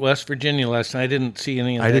 Pitt beat West Virginia last night. I didn't see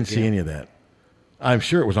any of that. I didn't see any of that. I'm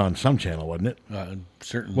sure it was on some channel, wasn't it?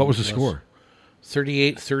 Certainly. What was the score?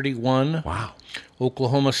 38-31. Wow.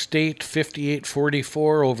 Oklahoma State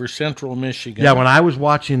 58-44 over Central Michigan. Yeah, when I was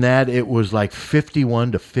watching that, it was like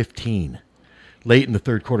 51-15 late in the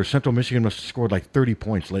third quarter. Central Michigan must have scored like 30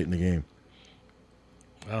 points late in the game.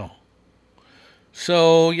 Wow.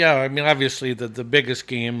 So, yeah, I mean, obviously the biggest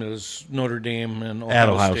game is Notre Dame and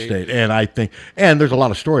Ohio State. And I think, and there's a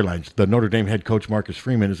lot of storylines. The Notre Dame head coach, Marcus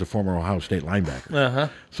Freeman, is a former Ohio State linebacker. Uh-huh.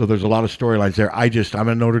 So there's a lot of storylines there. I'm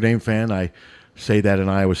a Notre Dame fan. I say that in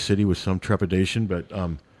Iowa City with some trepidation, but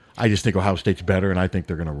I just think Ohio State's better, and I think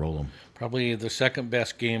they're going to roll them. Probably the second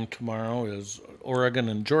best game tomorrow is Oregon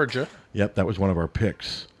and Georgia. Yep, that was one of our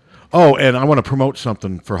picks. Oh, and I want to promote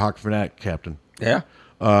something for Hawk Fanatic, Captain. Yeah?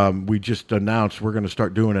 We just announced we're going to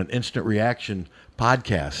start doing an instant reaction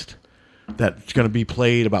podcast that's going to be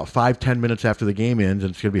played about 5-10 minutes after the game ends,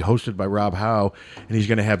 and it's going to be hosted by Rob Howe, and he's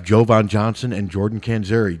going to have Jovan Johnson and Jordan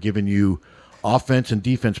Canzeri giving you offense and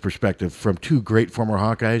defense perspective from two great former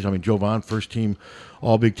Hawkeyes. I mean, Jovan, first team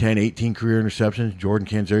All Big Ten, 18 career interceptions. Jordan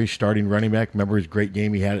Canzeri, starting running back. Remember his great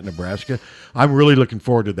game he had at Nebraska? I'm really looking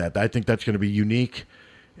forward to that. I think that's going to be unique,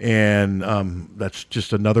 and that's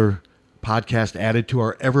just another podcast added to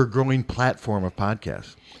our ever-growing platform of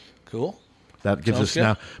podcasts. Cool. That gives Sounds us good.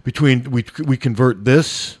 now, between we convert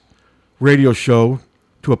this radio show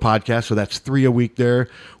to a podcast, so that's 3 a week there.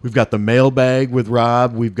 We've got the mailbag with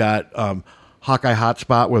Rob. We've got Hawkeye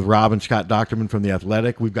Hotspot with Rob and Scott Docterman from The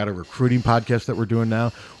Athletic. We've got a recruiting podcast that we're doing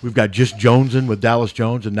now. We've got Just Jonesin' with Dallas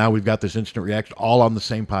Jones, and now we've got this instant reaction, all on the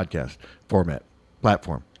same podcast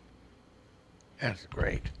platform. That's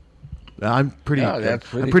great. I'm pretty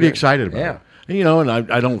good. excited about it. And, you know, and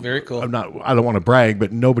I don't. Very cool. I don't want to brag,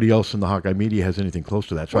 but nobody else in the Hawkeye media has anything close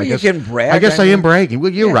to that. So Well, I guess you can brag. I guess I am bragging.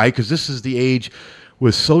 Well, you're right, because this is the age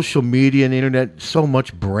with social media and internet, so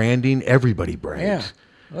much branding, everybody brands.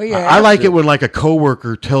 Yeah. Well, yeah. I like it when like a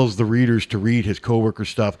coworker tells the readers to read his coworker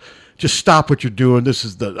stuff. Just stop what you're doing. This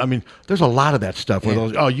is I mean, there's a lot of that stuff where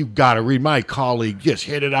those, you got to read. My colleague just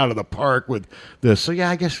hit it out of the park with this. So yeah,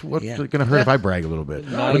 I guess what's going to hurt if I brag a little bit?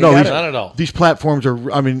 Not at all. These platforms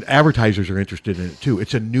are. I mean, advertisers are interested in it too.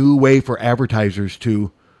 It's a new way for advertisers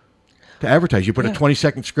to advertise. You put a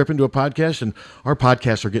 20-second script into a podcast, and our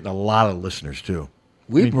podcasts are getting a lot of listeners too.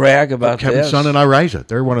 We brag about Kevin this. Sun and Iriza.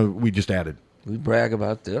 They're one of we just added. We brag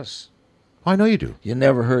about this. I know you do. You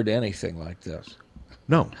never heard anything like this.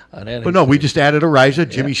 No. On anything. But no, we just added Iriza.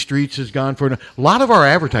 Jimmy Streets has gone for a lot of our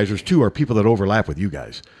advertisers too are people that overlap with you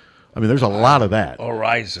guys. I mean, there's a lot of that.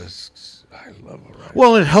 Iriza. I love Iriza.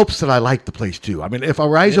 Well, it helps that I like the place too. I mean, if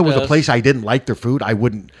Iriza was a place I didn't like their food, I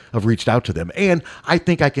wouldn't have reached out to them. And I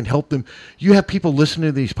think I can help them. You have people listening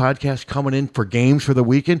to these podcasts coming in for games for the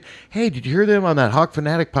weekend. Hey, did you hear them on that Hawk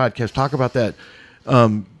Fanatic podcast talk about that?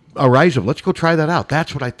 Iriza, let's go try that out.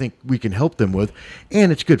 That's what I think we can help them with,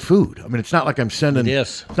 and it's good food. I mean, it's not like I'm sending.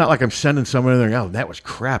 Yes. It's not like I'm sending someone in there. Oh, that was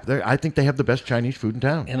crap. I think they have the best Chinese food in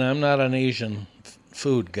town. And I'm not an Asian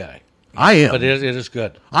food guy. I am, but it is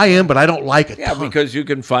good. I am, but I don't like it. Yeah, because you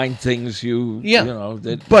can find things you know.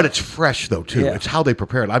 But it's fresh though too. Yeah. It's how they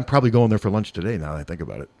prepare it. I'm probably going there for lunch today. Now that I think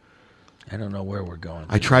about it. I don't know where we're going.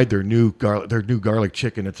 I tried their new garlic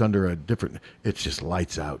chicken. It's under a different. It's just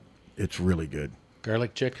lights out. It's really good.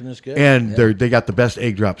 Garlic chicken is good. And they got the best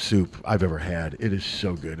egg drop soup I've ever had. It is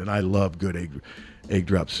so good, and I love good egg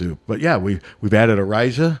drop soup. But yeah, we've added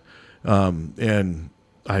Iriza, and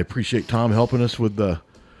I appreciate Tom helping us with the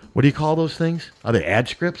what do you call those things? Are they ad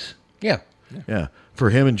scripts? Yeah.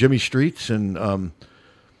 For him and Jimmy Streets, and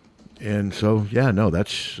so yeah, no,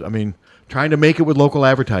 that's I mean trying to make it with local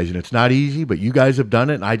advertising. It's not easy, but you guys have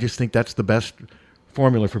done it, and I just think that's the best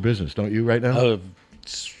formula for business, don't you? Right now.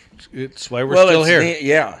 It's why we're still here.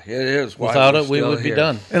 Yeah, it is. Without it, we would be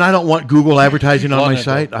done. And I don't want Google advertising on my Long ago.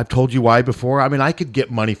 site. I've told you why before. I mean, I could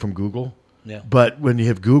get money from Google. Yeah. But when you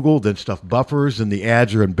have Google, then stuff buffers and the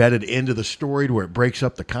ads are embedded into the story to where it breaks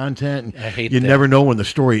up the content. And I hate you that. never know when the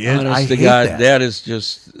story ends. Honest I to hate God, that. that is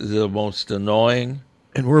just the most annoying.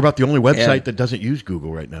 And we're about the only website that doesn't use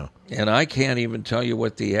Google right now. And I can't even tell you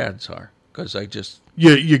what the ads are because I just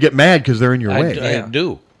You get mad because they're in your way. I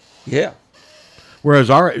do. Yeah. Whereas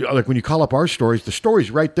like when you call up our stories, the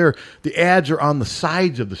story's right there. The ads are on the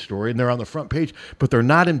sides of the story and they're on the front page, but they're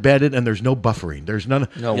not embedded and there's no buffering. There's none.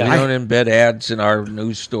 No, we don't embed ads in our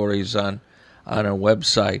news stories on our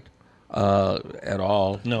website at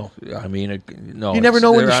all. No. I mean, no. You never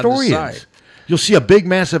know when the they're on story side. ends. You'll see a big,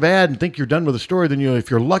 massive ad and think you're done with the story. Then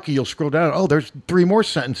if you're lucky, you'll scroll down. Oh, there's 3 more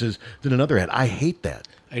sentences than another ad. I hate that.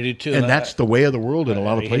 I do too. And that's the way of the world in a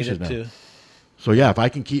lot of I places hate it now. too. So yeah, if I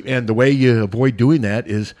can keep, and the way you avoid doing that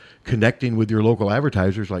is connecting with your local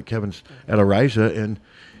advertisers like Kevin's at Iriza and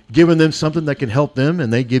giving them something that can help them,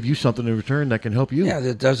 and they give you something in return that can help you. Yeah,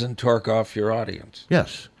 that doesn't torque off your audience.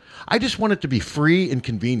 Yes. I just want it to be free and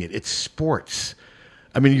convenient. It's sports.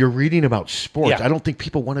 I mean, you're reading about sports. Yeah. I don't think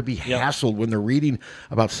people want to be hassled when they're reading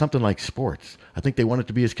about something like sports. I think they want it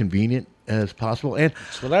to be as convenient as possible. And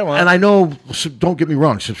that's what I want. And I know, don't get me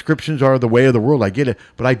wrong, subscriptions are the way of the world. I get it.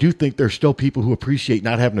 But I do think there's still people who appreciate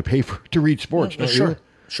not having to pay to read sports. Don't you?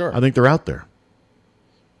 Sure. I think they're out there.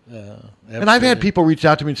 And I've had people reach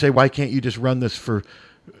out to me and say, why can't you just run this for,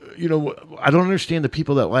 I don't understand the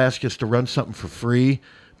people that ask us to run something for free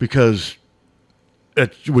because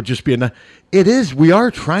it would just be it is, we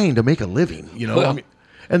are trying to make a living, Well, I mean,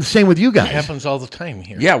 and the same with you guys. It happens all the time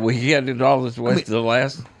here. Yeah, we had it all this way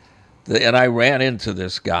and I ran into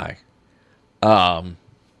this guy. And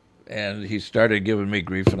he started giving me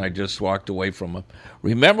grief, and I just walked away from him.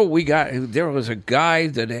 Remember, there was a guy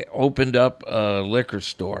that opened up a liquor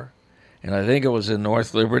store, and I think it was in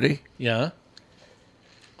North Liberty. Yeah.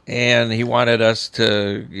 And he wanted us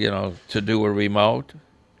to do a remote.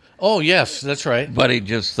 Oh, yes, that's right. But he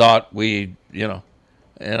just thought we, and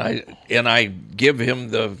I give him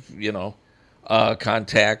the,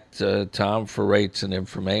 contact Tom for rates and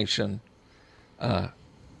information. What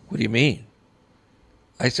do you mean?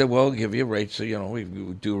 I said, well, we'll give you rates. So, we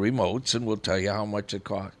do remotes and we'll tell you how much it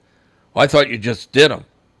costs. Well, I thought you just did them.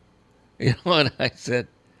 And I said,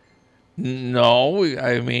 no,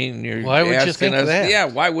 I mean, you're why would you think us, that? Yeah,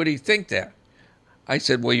 why would he think that? I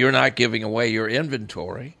said, well, you're not giving away your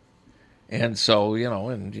inventory. And so,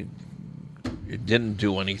 and you didn't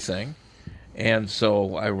do anything. And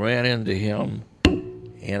so I ran into him,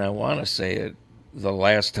 and I want to say it the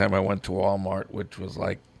last time I went to Walmart, which was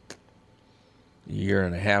like a year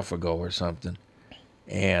and a half ago or something.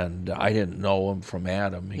 And I didn't know him from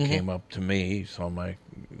Adam. He Mhm. came up to me, he saw my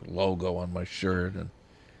logo on my shirt,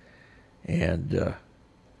 and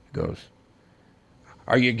goes,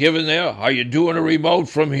 "Are you doing a remote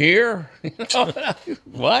from here?"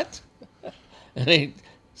 What? And he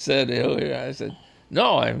said, I said,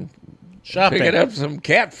 "No, I'm Shopping. picking up some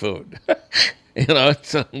cat food."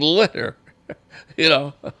 It's a litter.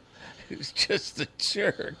 He's just a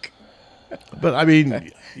jerk. But I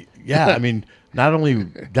mean, yeah, I mean, not only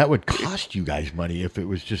that would cost you guys money if it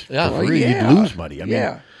was just Yeah. for Well, free, yeah. you'd lose money. I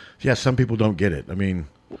mean, Yeah. some people don't get it. I mean,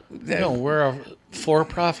 No, we're a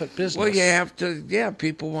for-profit business. Well, you have to. Yeah,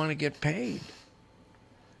 people want to get paid.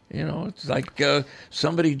 It's like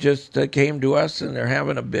somebody just came to us and they're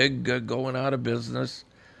having a big going out of business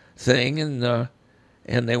thing, and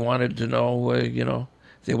they wanted to know,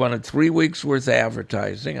 they wanted 3 weeks worth of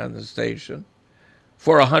advertising on the station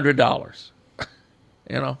for $100.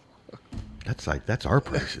 That's our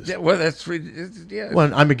prices. Yeah, well, yeah.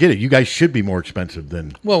 Well, I get it. You guys should be more expensive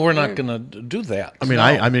than. Well, we're not going to do that. I mean, No.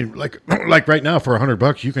 I mean, like right now for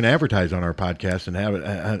 $100, you can advertise on our podcast and have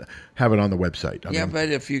it on the website. I mean, But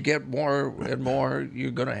if you get more and more,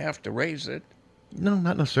 you're going to have to raise it. no,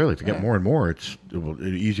 not necessarily. If you get more and more, it's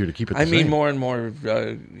easier to keep it. The I mean, same. more and more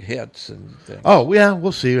hits and things. Oh yeah,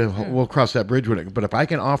 we'll see. We'll cross that bridge when it. But if I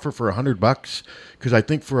can offer for $100, because I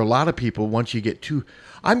think for a lot of people, once you get too,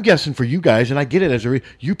 I'm guessing for you guys, and I get it as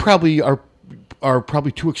you probably are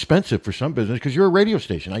probably too expensive for some business because you're a radio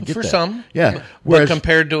station. I get For that. some. yeah. But Whereas,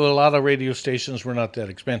 compared to a lot of radio stations, we're not that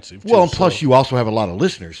expensive. well, too, and plus so- you also have a lot of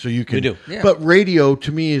listeners, so you can. We do. Yeah. But radio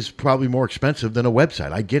to me is probably more expensive than a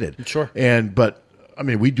website. I get it. Sure. But I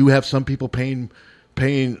mean, we do have some people paying.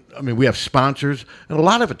 I mean, we have sponsors, and a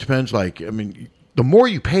lot of it depends. Like, I mean, the more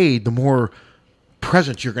you pay, the more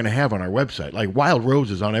presence you're going to have on our website. Like Wild Rose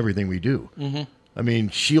is on everything we do. Mhm. I mean,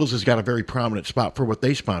 Shields has got a very prominent spot for what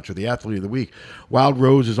they sponsor, the Athlete of the Week. Wild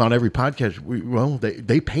Rose is on every podcast.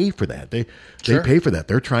 They pay for that. They pay for that.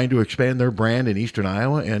 They're trying to expand their brand in Eastern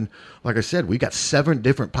Iowa, and like I said, we got 7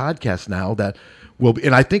 different podcasts now that will be.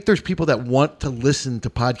 And I think there's people that want to listen to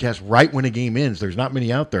podcasts right when a game ends. There's not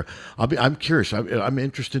many out there. I'm curious. I'm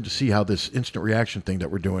interested to see how this instant reaction thing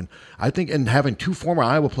that we're doing. I think, and having 2 former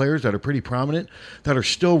Iowa players that are pretty prominent, that are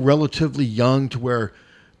still relatively young to where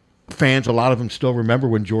fans, a lot of them still remember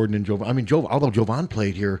when Jordan and Jovan. I mean, although Jovan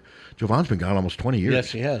played here, Jovan's been gone almost 20 years.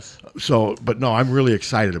 Yes, he has. So, but no, I'm really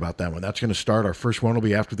excited about that one. That's going to start. Our first one will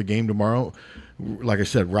be after the game tomorrow. Like I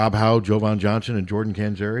said, Rob Howe, Jovan Johnson, and Jordan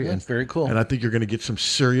Canzeri. That's very cool. And I think you're going to get some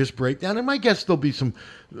serious breakdown. And my guess there'll be some.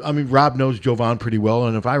 I mean, Rob knows Jovan pretty well,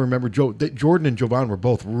 and if I remember, Jordan and Jovan were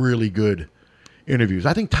both really good interviews.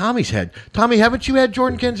 I think Tommy, haven't you had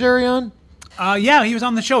Jordan Canzeri on? Yeah, he was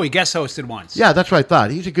on the show. He guest hosted once. Yeah, that's what I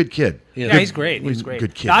thought. He's a good kid. Yeah, he's great. He's great.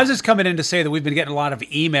 Good kid. Now, I was just coming in to say that we've been getting a lot of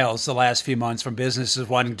emails the last few months from businesses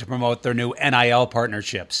wanting to promote their new NIL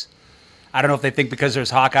partnerships. I don't know if they think because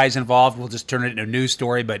there's Hawkeyes involved, we'll just turn it into a news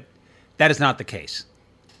story, but that is not the case.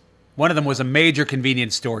 One of them was a major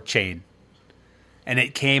convenience store chain, and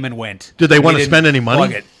it came and went. Did they We want to didn't spend any money?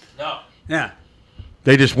 plug it. No. Yeah.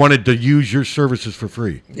 They just wanted to use your services for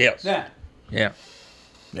free. Yes. Yeah. Yeah.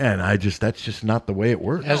 And that's just not the way it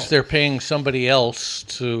works. As they're paying somebody else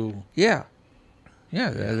to. Yeah. Yeah,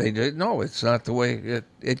 they did. No, it's not the way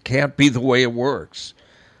it can't be the way it works.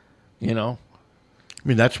 I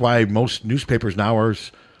mean, that's why most newspapers now are.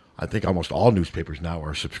 I think almost all newspapers now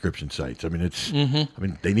are subscription sites. I mean, it's. I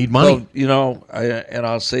mean, they need money. Well, and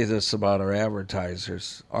I'll say this about our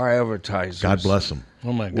advertisers. Our advertisers. God bless them.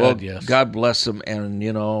 Oh my God, well, yes. God bless them, and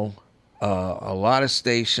a lot of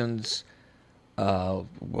stations.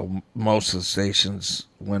 Most of the stations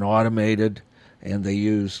went automated, and they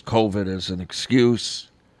used COVID as an excuse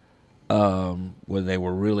when they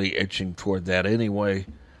were really itching toward that anyway.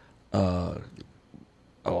 They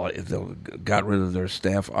got rid of their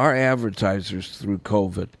staff. Our advertisers through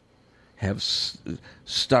COVID have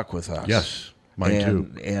stuck with us. Yes, mine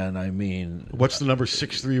too. And I mean, what's the number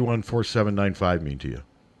 631-4795 mean to you?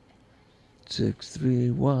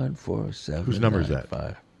 631-4795. Whose number is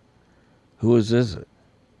that? Whose is it?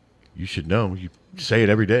 You should know. You say it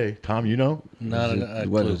every day. Tom, you know?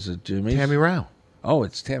 What is it, Jimmy? Tammy Rao. Oh,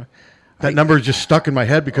 it's Tammy. That number is just stuck in my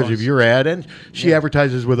head because of your ad, and she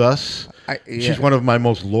advertises with us. She's one of my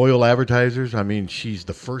most loyal advertisers. I mean, she's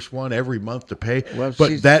the first one every month to pay. Well,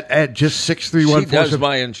 but that ad, just 631. She does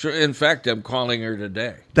my insurance. In fact, I'm calling her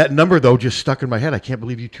today. That number though just stuck in my head. I can't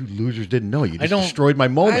believe you two losers didn't know. You just destroyed my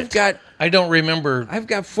moment. I don't remember. I've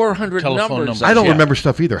got 400 numbers. I don't remember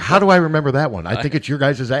stuff either. How do I remember that one? I think it's your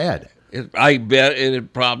guys' ad. I bet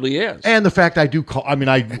it probably is. And the fact I do call,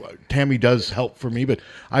 Tammy does help for me, but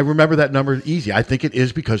I remember that number easy. I think it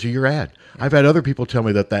is because of your ad. I've had other people tell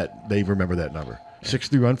me that they remember that number.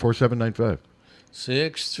 631-4795.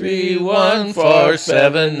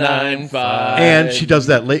 631-4795. And she does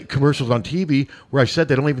that late commercials on TV where I said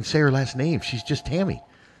they don't even say her last name. She's just Tammy.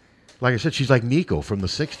 Like I said, she's like Nico from the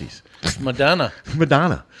 60s. Madonna.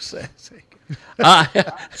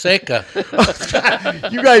 Seika.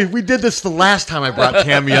 You guys, we did this the last time I brought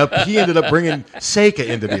Tammy up. He ended up bringing Seika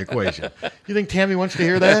into the equation. You think Tammy wants to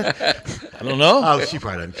hear that? I don't know. Oh, she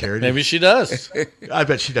probably doesn't care. Maybe she does. I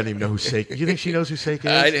bet she doesn't even know who Seika is. You think she knows who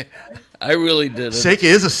Seika is? I really didn't. Seika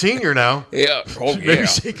is a senior now. Yeah. Oh, Maybe yeah.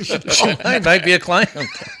 Seika should call. I might be a client.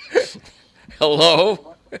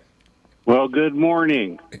 Hello? Well, good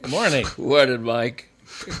morning. Good morning. What did Mike?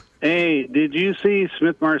 Hey, did you see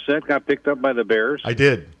Smith Marset got picked up by the Bears? I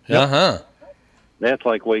did. Uh-huh. That's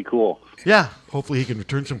like way cool. Yeah. Hopefully he can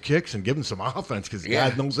return some kicks and give them some offense because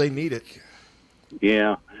God knows they need it.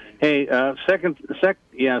 Yeah. Hey, second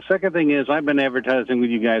thing is I've been advertising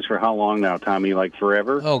with you guys for how long now, Tommy? Like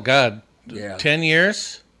forever? Oh, God. Yeah. 10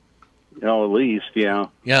 years? Oh, at least, yeah.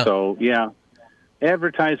 Yeah. So, yeah.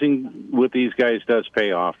 Advertising with these guys does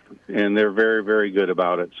pay off, and they're very, very good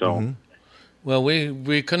about it. So, Well,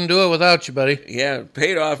 we couldn't do it without you, buddy. Yeah, it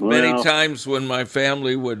paid off many times when my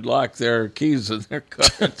family would lock their keys in their car.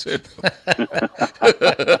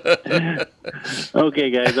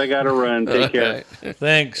 Okay, guys, I got to run. Take care.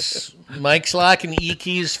 Thanks. Mike's Lock and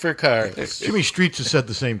E-Keys for Cars. Jimmy Streets has said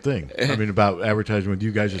the same thing. I mean, about advertising with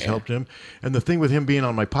you guys has helped him. And the thing with him being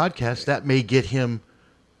on my podcast, that may get him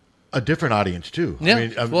a different audience too. Yeah,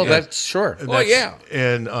 that's sure. But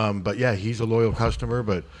yeah, he's a loyal customer.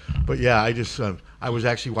 But yeah, I just I was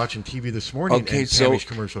actually watching TV this morning. Okay, and so Tammy's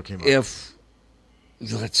commercial came up. If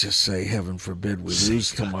let's just say, heaven forbid, we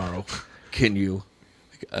lose tomorrow, can you?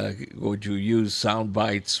 Would you use sound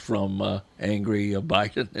bites from angry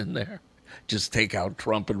Biden in there? Just take out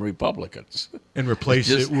Trump and Republicans and replace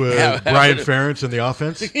it with Brian Ferentz in the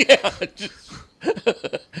offense.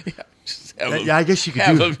 Yeah, I guess you could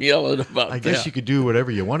have do. him yelling about I guess that. you could do whatever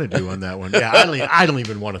you want to do on that one. Yeah, I don't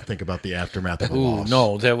even want to think about the aftermath of a loss.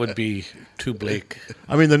 No, that would be too bleak.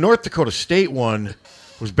 I mean, the North Dakota State one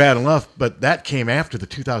was bad enough, but that came after the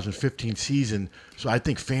 2015 season, so I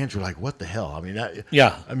think fans were like, "What the hell?" I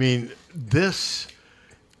mean, this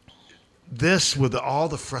with all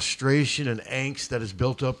the frustration and angst that is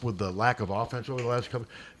built up with the lack of offense over the last couple,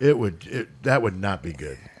 that would not be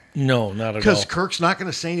good. No, not at all. Because Kirk's not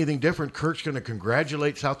going to say anything different. Kirk's going to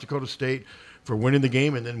congratulate South Dakota State for winning the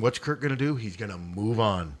game, and then what's Kirk going to do? He's going to move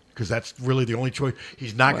on because that's really the only choice.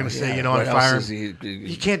 He's not going to say, I'm firing.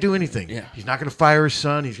 He can't do anything. Yeah. He's not going to fire his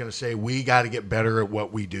son. He's going to say, we got to get better at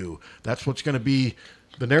what we do. That's what's going to be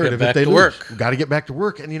the narrative if they lose. We got to get back to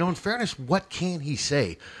work. And, in fairness, what can he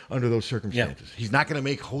say under those circumstances? Yeah. He's not going to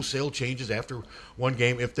make wholesale changes after one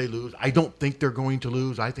game if they lose. I don't think they're going to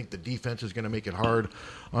lose. I think the defense is going to make it hard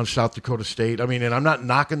on South Dakota State. I mean, and I'm not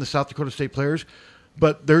knocking the South Dakota State players,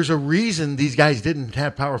 but there's a reason these guys didn't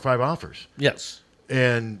have Power 5 offers. Yes.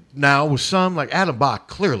 And now with some, like Adam Bach,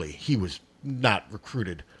 clearly he was not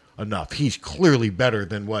recruited enough. He's clearly better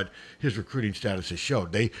than what his recruiting status has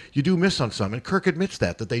showed. You do miss on some, and Kirk admits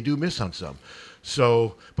that they do miss on some.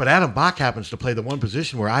 So, but Adam Bach happens to play the one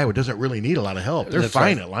position where Iowa doesn't really need a lot of help. They're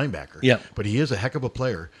fine at linebacker. Yeah. But he is a heck of a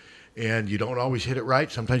player, and you don't always hit it right.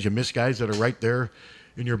 Sometimes you miss guys that are right there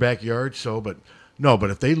in your backyard. So, but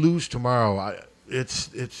if they lose tomorrow, I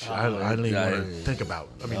don't even want to think about.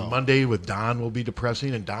 I mean, Monday with Don will be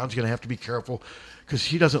depressing, and Don's going to have to be careful because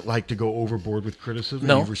he doesn't like to go overboard with criticism.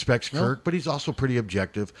 No. He respects Kirk, but he's also pretty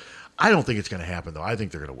objective. I don't think it's going to happen, though. I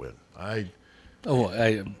think they're going to win. I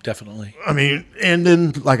definitely. I mean, and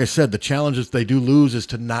then, like I said, the challenge if they do lose is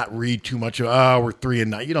to not read too much of, we're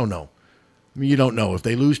 3-9. You don't know. I mean, you don't know. If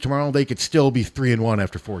they lose tomorrow, they could still be 3-1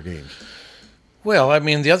 after 4 games. Well, I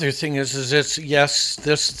mean, the other thing is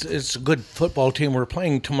it's a good football team we're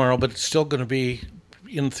playing tomorrow, but it's still going to be,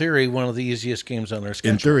 in theory, one of the easiest games on their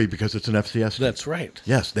schedule. In theory, because it's an FCS team. That's right.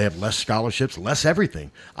 Yes, they have less scholarships, less everything.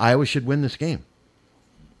 Iowa should win this game.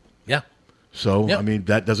 Yeah. So, I mean,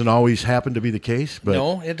 that doesn't always happen to be the case. But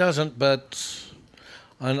no, it doesn't, but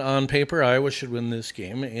on paper, Iowa should win this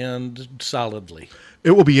game, and solidly.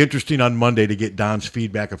 It will be interesting on Monday to get Don's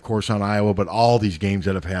feedback, of course, on Iowa, but all these games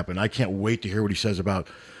that have happened. I can't wait to hear what he says about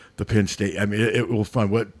the Penn State. I mean, it will be fun.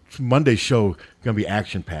 What Monday's show is going to be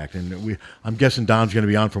action-packed, and I'm guessing Don's going to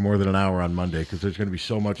be on for more than an hour on Monday because there's going to be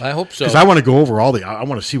so much. I hope so. Because I want to go over I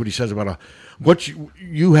want to see what he says about what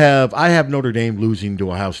you have. I have Notre Dame losing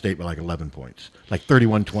to Ohio State by like 11 points, like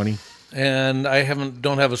 31-20. And I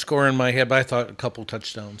don't have a score in my head, but I thought a couple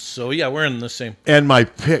touchdowns. So yeah, we're in the same. And my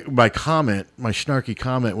snarky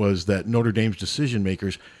comment was that Notre Dame's decision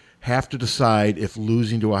makers have to decide if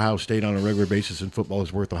losing to Ohio State on a regular basis in football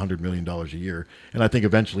is worth $100 million a year. And I think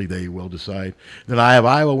eventually they will decide. Then I have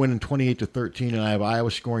Iowa winning 28-13, and I have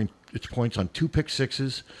Iowa scoring its points on 2 pick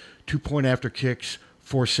sixes, 2 point after kicks,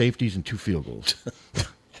 4 safeties, and 2 field goals.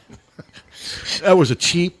 That was a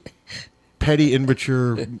cheap, petty,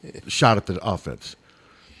 immature shot at the offense.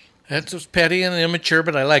 That's just petty and immature,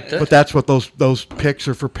 but I liked it. But that's what those picks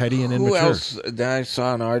are for, petty and immature. Who else? I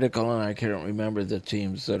saw an article, and I can't remember the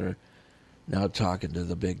teams that are now talking to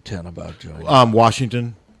the Big Ten about joining.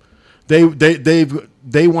 Washington. They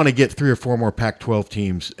want to get 3 or 4 more Pac-12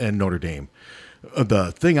 teams and Notre Dame.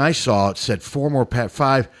 The thing I saw, it said 4 more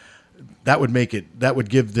Pac-5. That would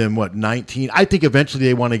give them 19. I think eventually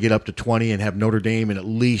they want to get up to 20 and have Notre Dame and at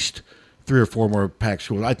least 3 or 4 more Pac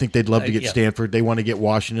schools. I think they'd love to get Stanford. They want to get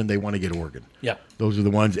Washington. They want to get Oregon. Yeah. Those are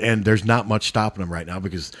the ones. And there's not much stopping them right now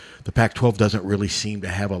because the Pac-12 doesn't really seem to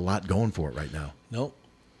have a lot going for it right now. Nope.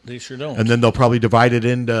 They sure don't. And then they'll probably divide it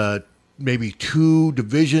into maybe 2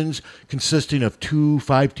 divisions consisting of 2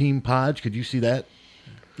 5-team pods. Could you see that?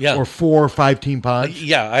 Yeah. Or 4 5-team pods.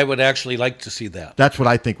 Yeah, I would actually like to see that. That's what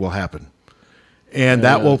I think will happen. And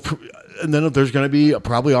that will, and then there's going to be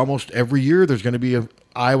probably almost every year there's going to be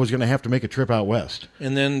Iowa's going to have to make a trip out west.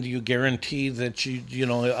 And then you guarantee that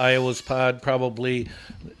Iowa's pod probably,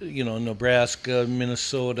 Nebraska,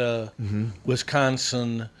 Minnesota,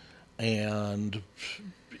 Wisconsin, and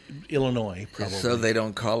Illinois probably. So they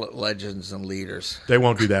don't call it legends and leaders. They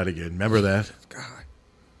won't do that again. Remember that? God.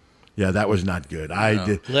 Yeah, that was not good.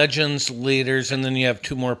 Legends, leaders, and then you have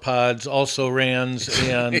 2 more pods, also rans,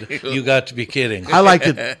 and you got to be kidding. I liked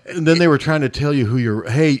it. And then they were trying to tell you who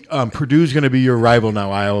Purdue's going to be your rival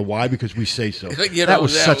now, Iowa. Why? Because we say so. That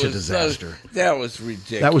was such a disaster. That was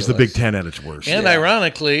ridiculous. That was the Big Ten at its worst. And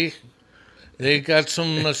ironically, they got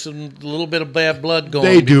some little bit of bad blood going.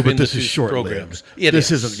 They do, but this is short-lived. This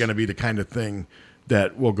isn't going to be the kind of thing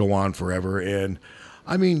that will go on forever. And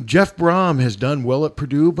I mean, Jeff Brom has done well at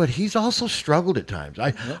Purdue, but he's also struggled at times.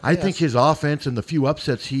 I think his offense and the few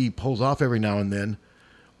upsets he pulls off every now and then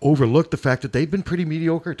overlook the fact that they've been pretty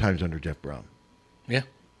mediocre at times under Jeff Brom. Yeah,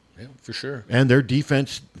 for sure. And their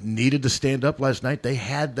defense needed to stand up last night. They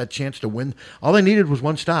had that chance to win. All they needed was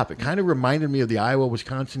 1 stop. It kind of reminded me of the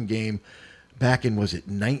Iowa-Wisconsin game back in, was it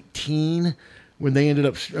 19, when they ended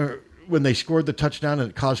up... when they scored the touchdown and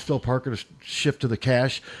it caused Phil Parker to shift to the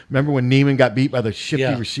cash. Remember when Neiman got beat by the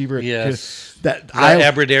shifty receiver? Yes.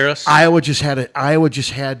 Abradaris. Iowa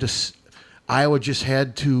just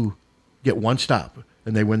had to get 1 stop,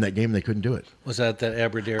 and they win that game. And they couldn't do it. Was that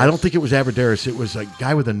Abradaris? I don't think it was Abradaris. It was a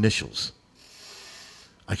guy with initials.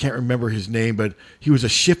 I can't remember his name, but he was a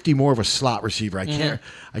shifty, more of a slot receiver. I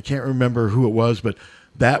can't remember who it was, but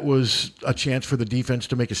that was a chance for the defense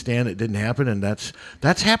to make a stand. It didn't happen, and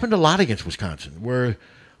that's happened a lot against Wisconsin. Where,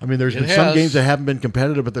 I mean, there's been some games that haven't been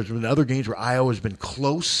competitive, but there's been other games where Iowa's been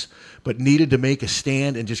close but needed to make a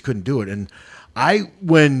stand and just couldn't do it. And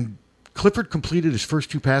when Clifford completed his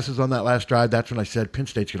first 2 passes on that last drive, that's when I said Penn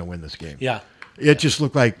State's going to win this game. Yeah. It just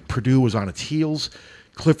looked like Purdue was on its heels.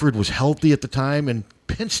 Clifford was healthy at the time, and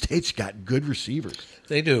Penn State's got good receivers.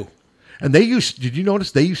 They do. And did you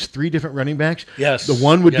notice they used 3 different running backs? Yes. The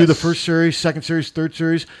one would do the first series, second series, third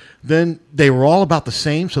series. Then they were all about the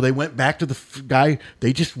same, so they went back to the guy.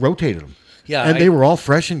 They just rotated them. Yeah. And they were all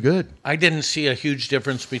fresh and good. I didn't see a huge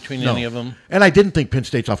difference between any of them. And I didn't think Penn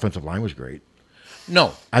State's offensive line was great.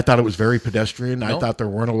 No. I thought it was very pedestrian. No. I thought there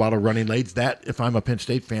weren't a lot of running lanes. That, if I'm a Penn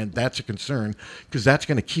State fan, that's a concern because that's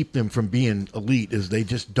going to keep them from being elite, is they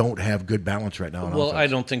just don't have good balance right now. Well, I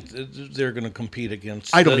don't think they're going to compete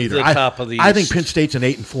against I don't either. the top of the I think East. Penn State's an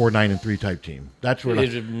 8-4, 9-3 type team. That's what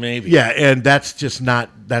maybe. Yeah, and that's just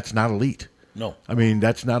not elite. No. I mean,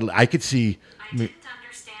 that's not. I could see.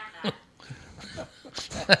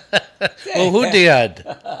 Well, who did?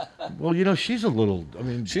 Well, she's a little. I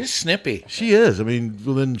mean, she's snippy. She is. I mean,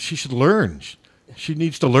 well, then she should learn. She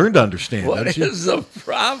needs to learn to understand. What is the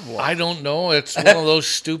problem? I don't know. It's one of those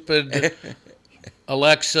stupid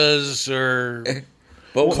Alexas or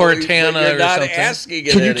Cortana or something. Asking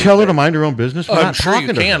Can you tell her to mind her own business? We're I'm not sure you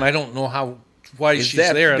talking to can. her. I don't know why Is she's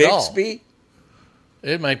that there Bixby? at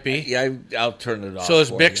all. It might be. Yeah, I'll turn it off. So is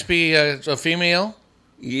for Bixby a female?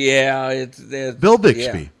 Yeah, it's Bill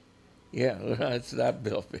Bixby. Yeah, it's not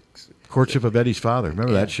Bill Bixby. Courtship of Eddie's Father.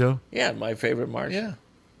 Remember that show? Yeah, my favorite Martian. Yeah.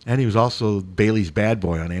 And he was also Bailey's bad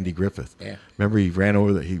boy on Andy Griffith. Yeah. Remember he ran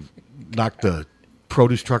over he knocked the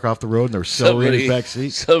produce truck off the road and there was celery in his back seat?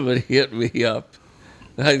 Somebody hit me up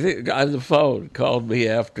I think on the phone, called me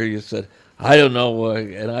after you said, I don't know what,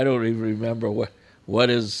 and I don't even remember what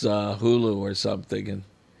is Hulu or something.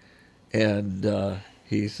 And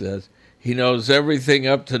he says, he knows everything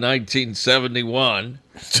up to 1971.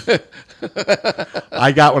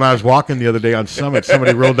 I got when I was walking the other day on Summit,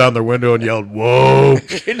 somebody rolled down their window and yelled, "Whoa!"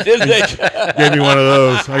 Gave me one of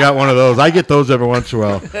those. I got one of those. I get those every once in a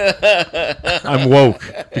while. I'm woke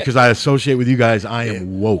because I associate with you guys. I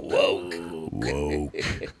am woke. Woke.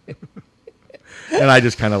 And I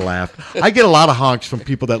just kind of laughed. I get a lot of honks from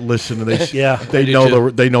people that listen, and they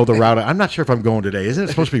know the route. I'm not sure if I'm going today. Isn't it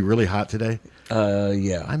supposed to be really hot today?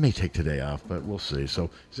 Yeah. I may take today off, but we'll see. So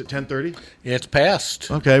is it 10:30? Yeah, it's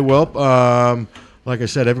past. Okay, well, like I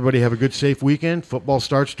said, everybody have a good, safe weekend. Football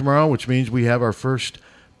starts tomorrow, which means we have our first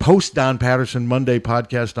post-Don Patterson Monday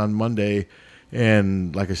podcast on Monday.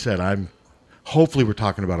 And like I said, hopefully we're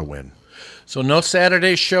talking about a win. So no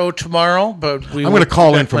Saturday show tomorrow, but I'm going to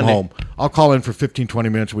call in from home. I'll call in for 15, 20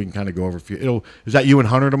 minutes. We can kind of go over a few. Is that you and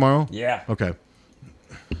Hunter tomorrow? Yeah. Okay.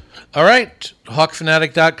 All right.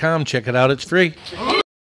 HawkFanatic.com. Check it out. It's free.